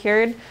 if not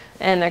secured,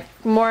 and they're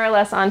more or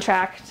less on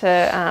track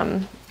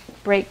to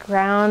break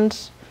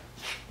ground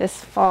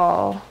this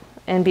fall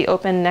and be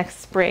open next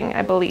spring,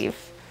 I believe.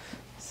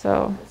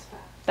 So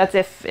that's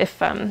if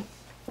the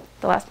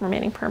last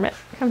remaining permit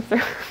comes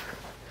through.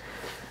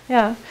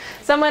 Yeah.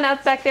 Someone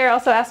out back there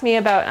also asked me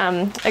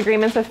about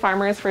agreements with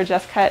farmers for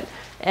Just Cut.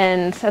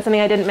 And that's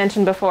something I didn't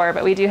mention before,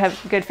 but we do have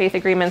good faith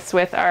agreements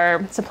with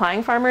our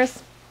supplying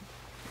farmers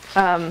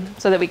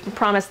so that we can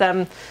promise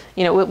them,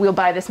 we'll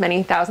buy this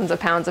many thousands of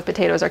pounds of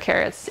potatoes or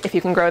carrots if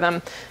you can grow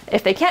them.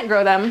 If they can't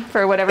grow them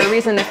for whatever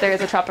reason, if there is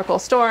a tropical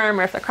storm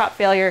or if the crop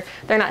failure,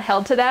 they're not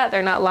held to that.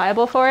 They're not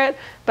liable for it.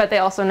 But they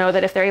also know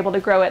that if they're able to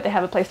grow it, they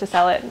have a place to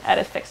sell it at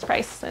a fixed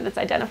price and it's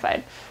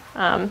identified.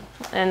 And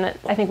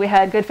I think we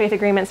had good faith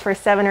agreements for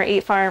 7 or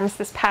 8 farms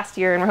this past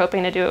year, and we're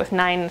hoping to do it with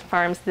 9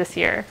 farms this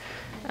year.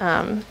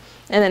 And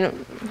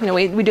then,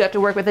 we do have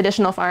to work with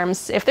additional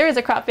farms if there is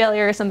a crop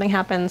failure or something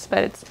happens, but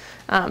it's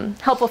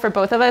helpful for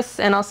both of us.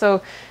 And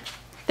also,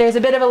 there's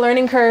a bit of a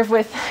learning curve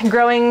with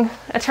growing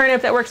a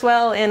turnip that works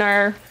well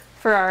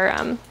for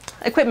our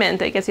equipment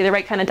that gets you the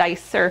right kind of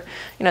dice or,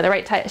 the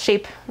right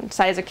shape,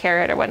 size of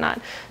carrot or whatnot.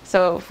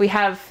 So if we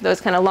have those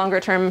kind of longer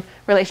term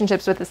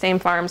relationships with the same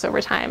farms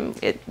over time,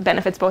 it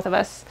benefits both of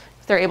us.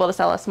 If they're able to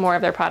sell us more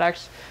of their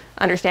product,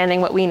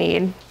 understanding what we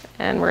need,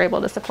 and we're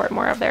able to support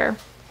more of their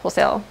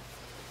wholesale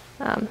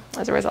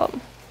as a result.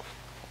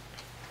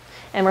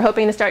 And we're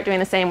hoping to start doing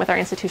the same with our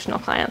institutional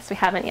clients. We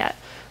haven't yet,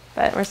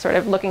 but we're sort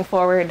of looking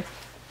forward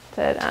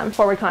to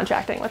forward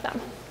contracting with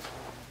them.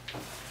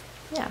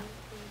 Yeah.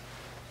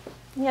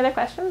 Any other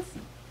questions?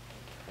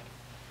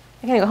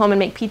 I'm gonna go home and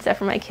make pizza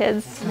for my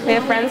kids. We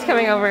have friends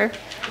coming over.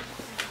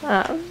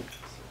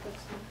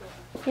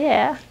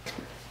 Yeah,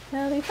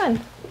 that'll be fun.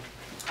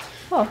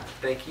 Oh.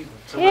 Thank you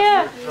so much.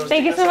 Yeah,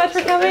 thank you so much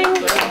for coming.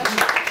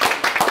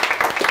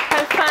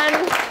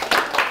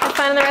 Have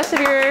fun on the rest of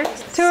your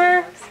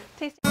tour.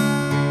 Tasting.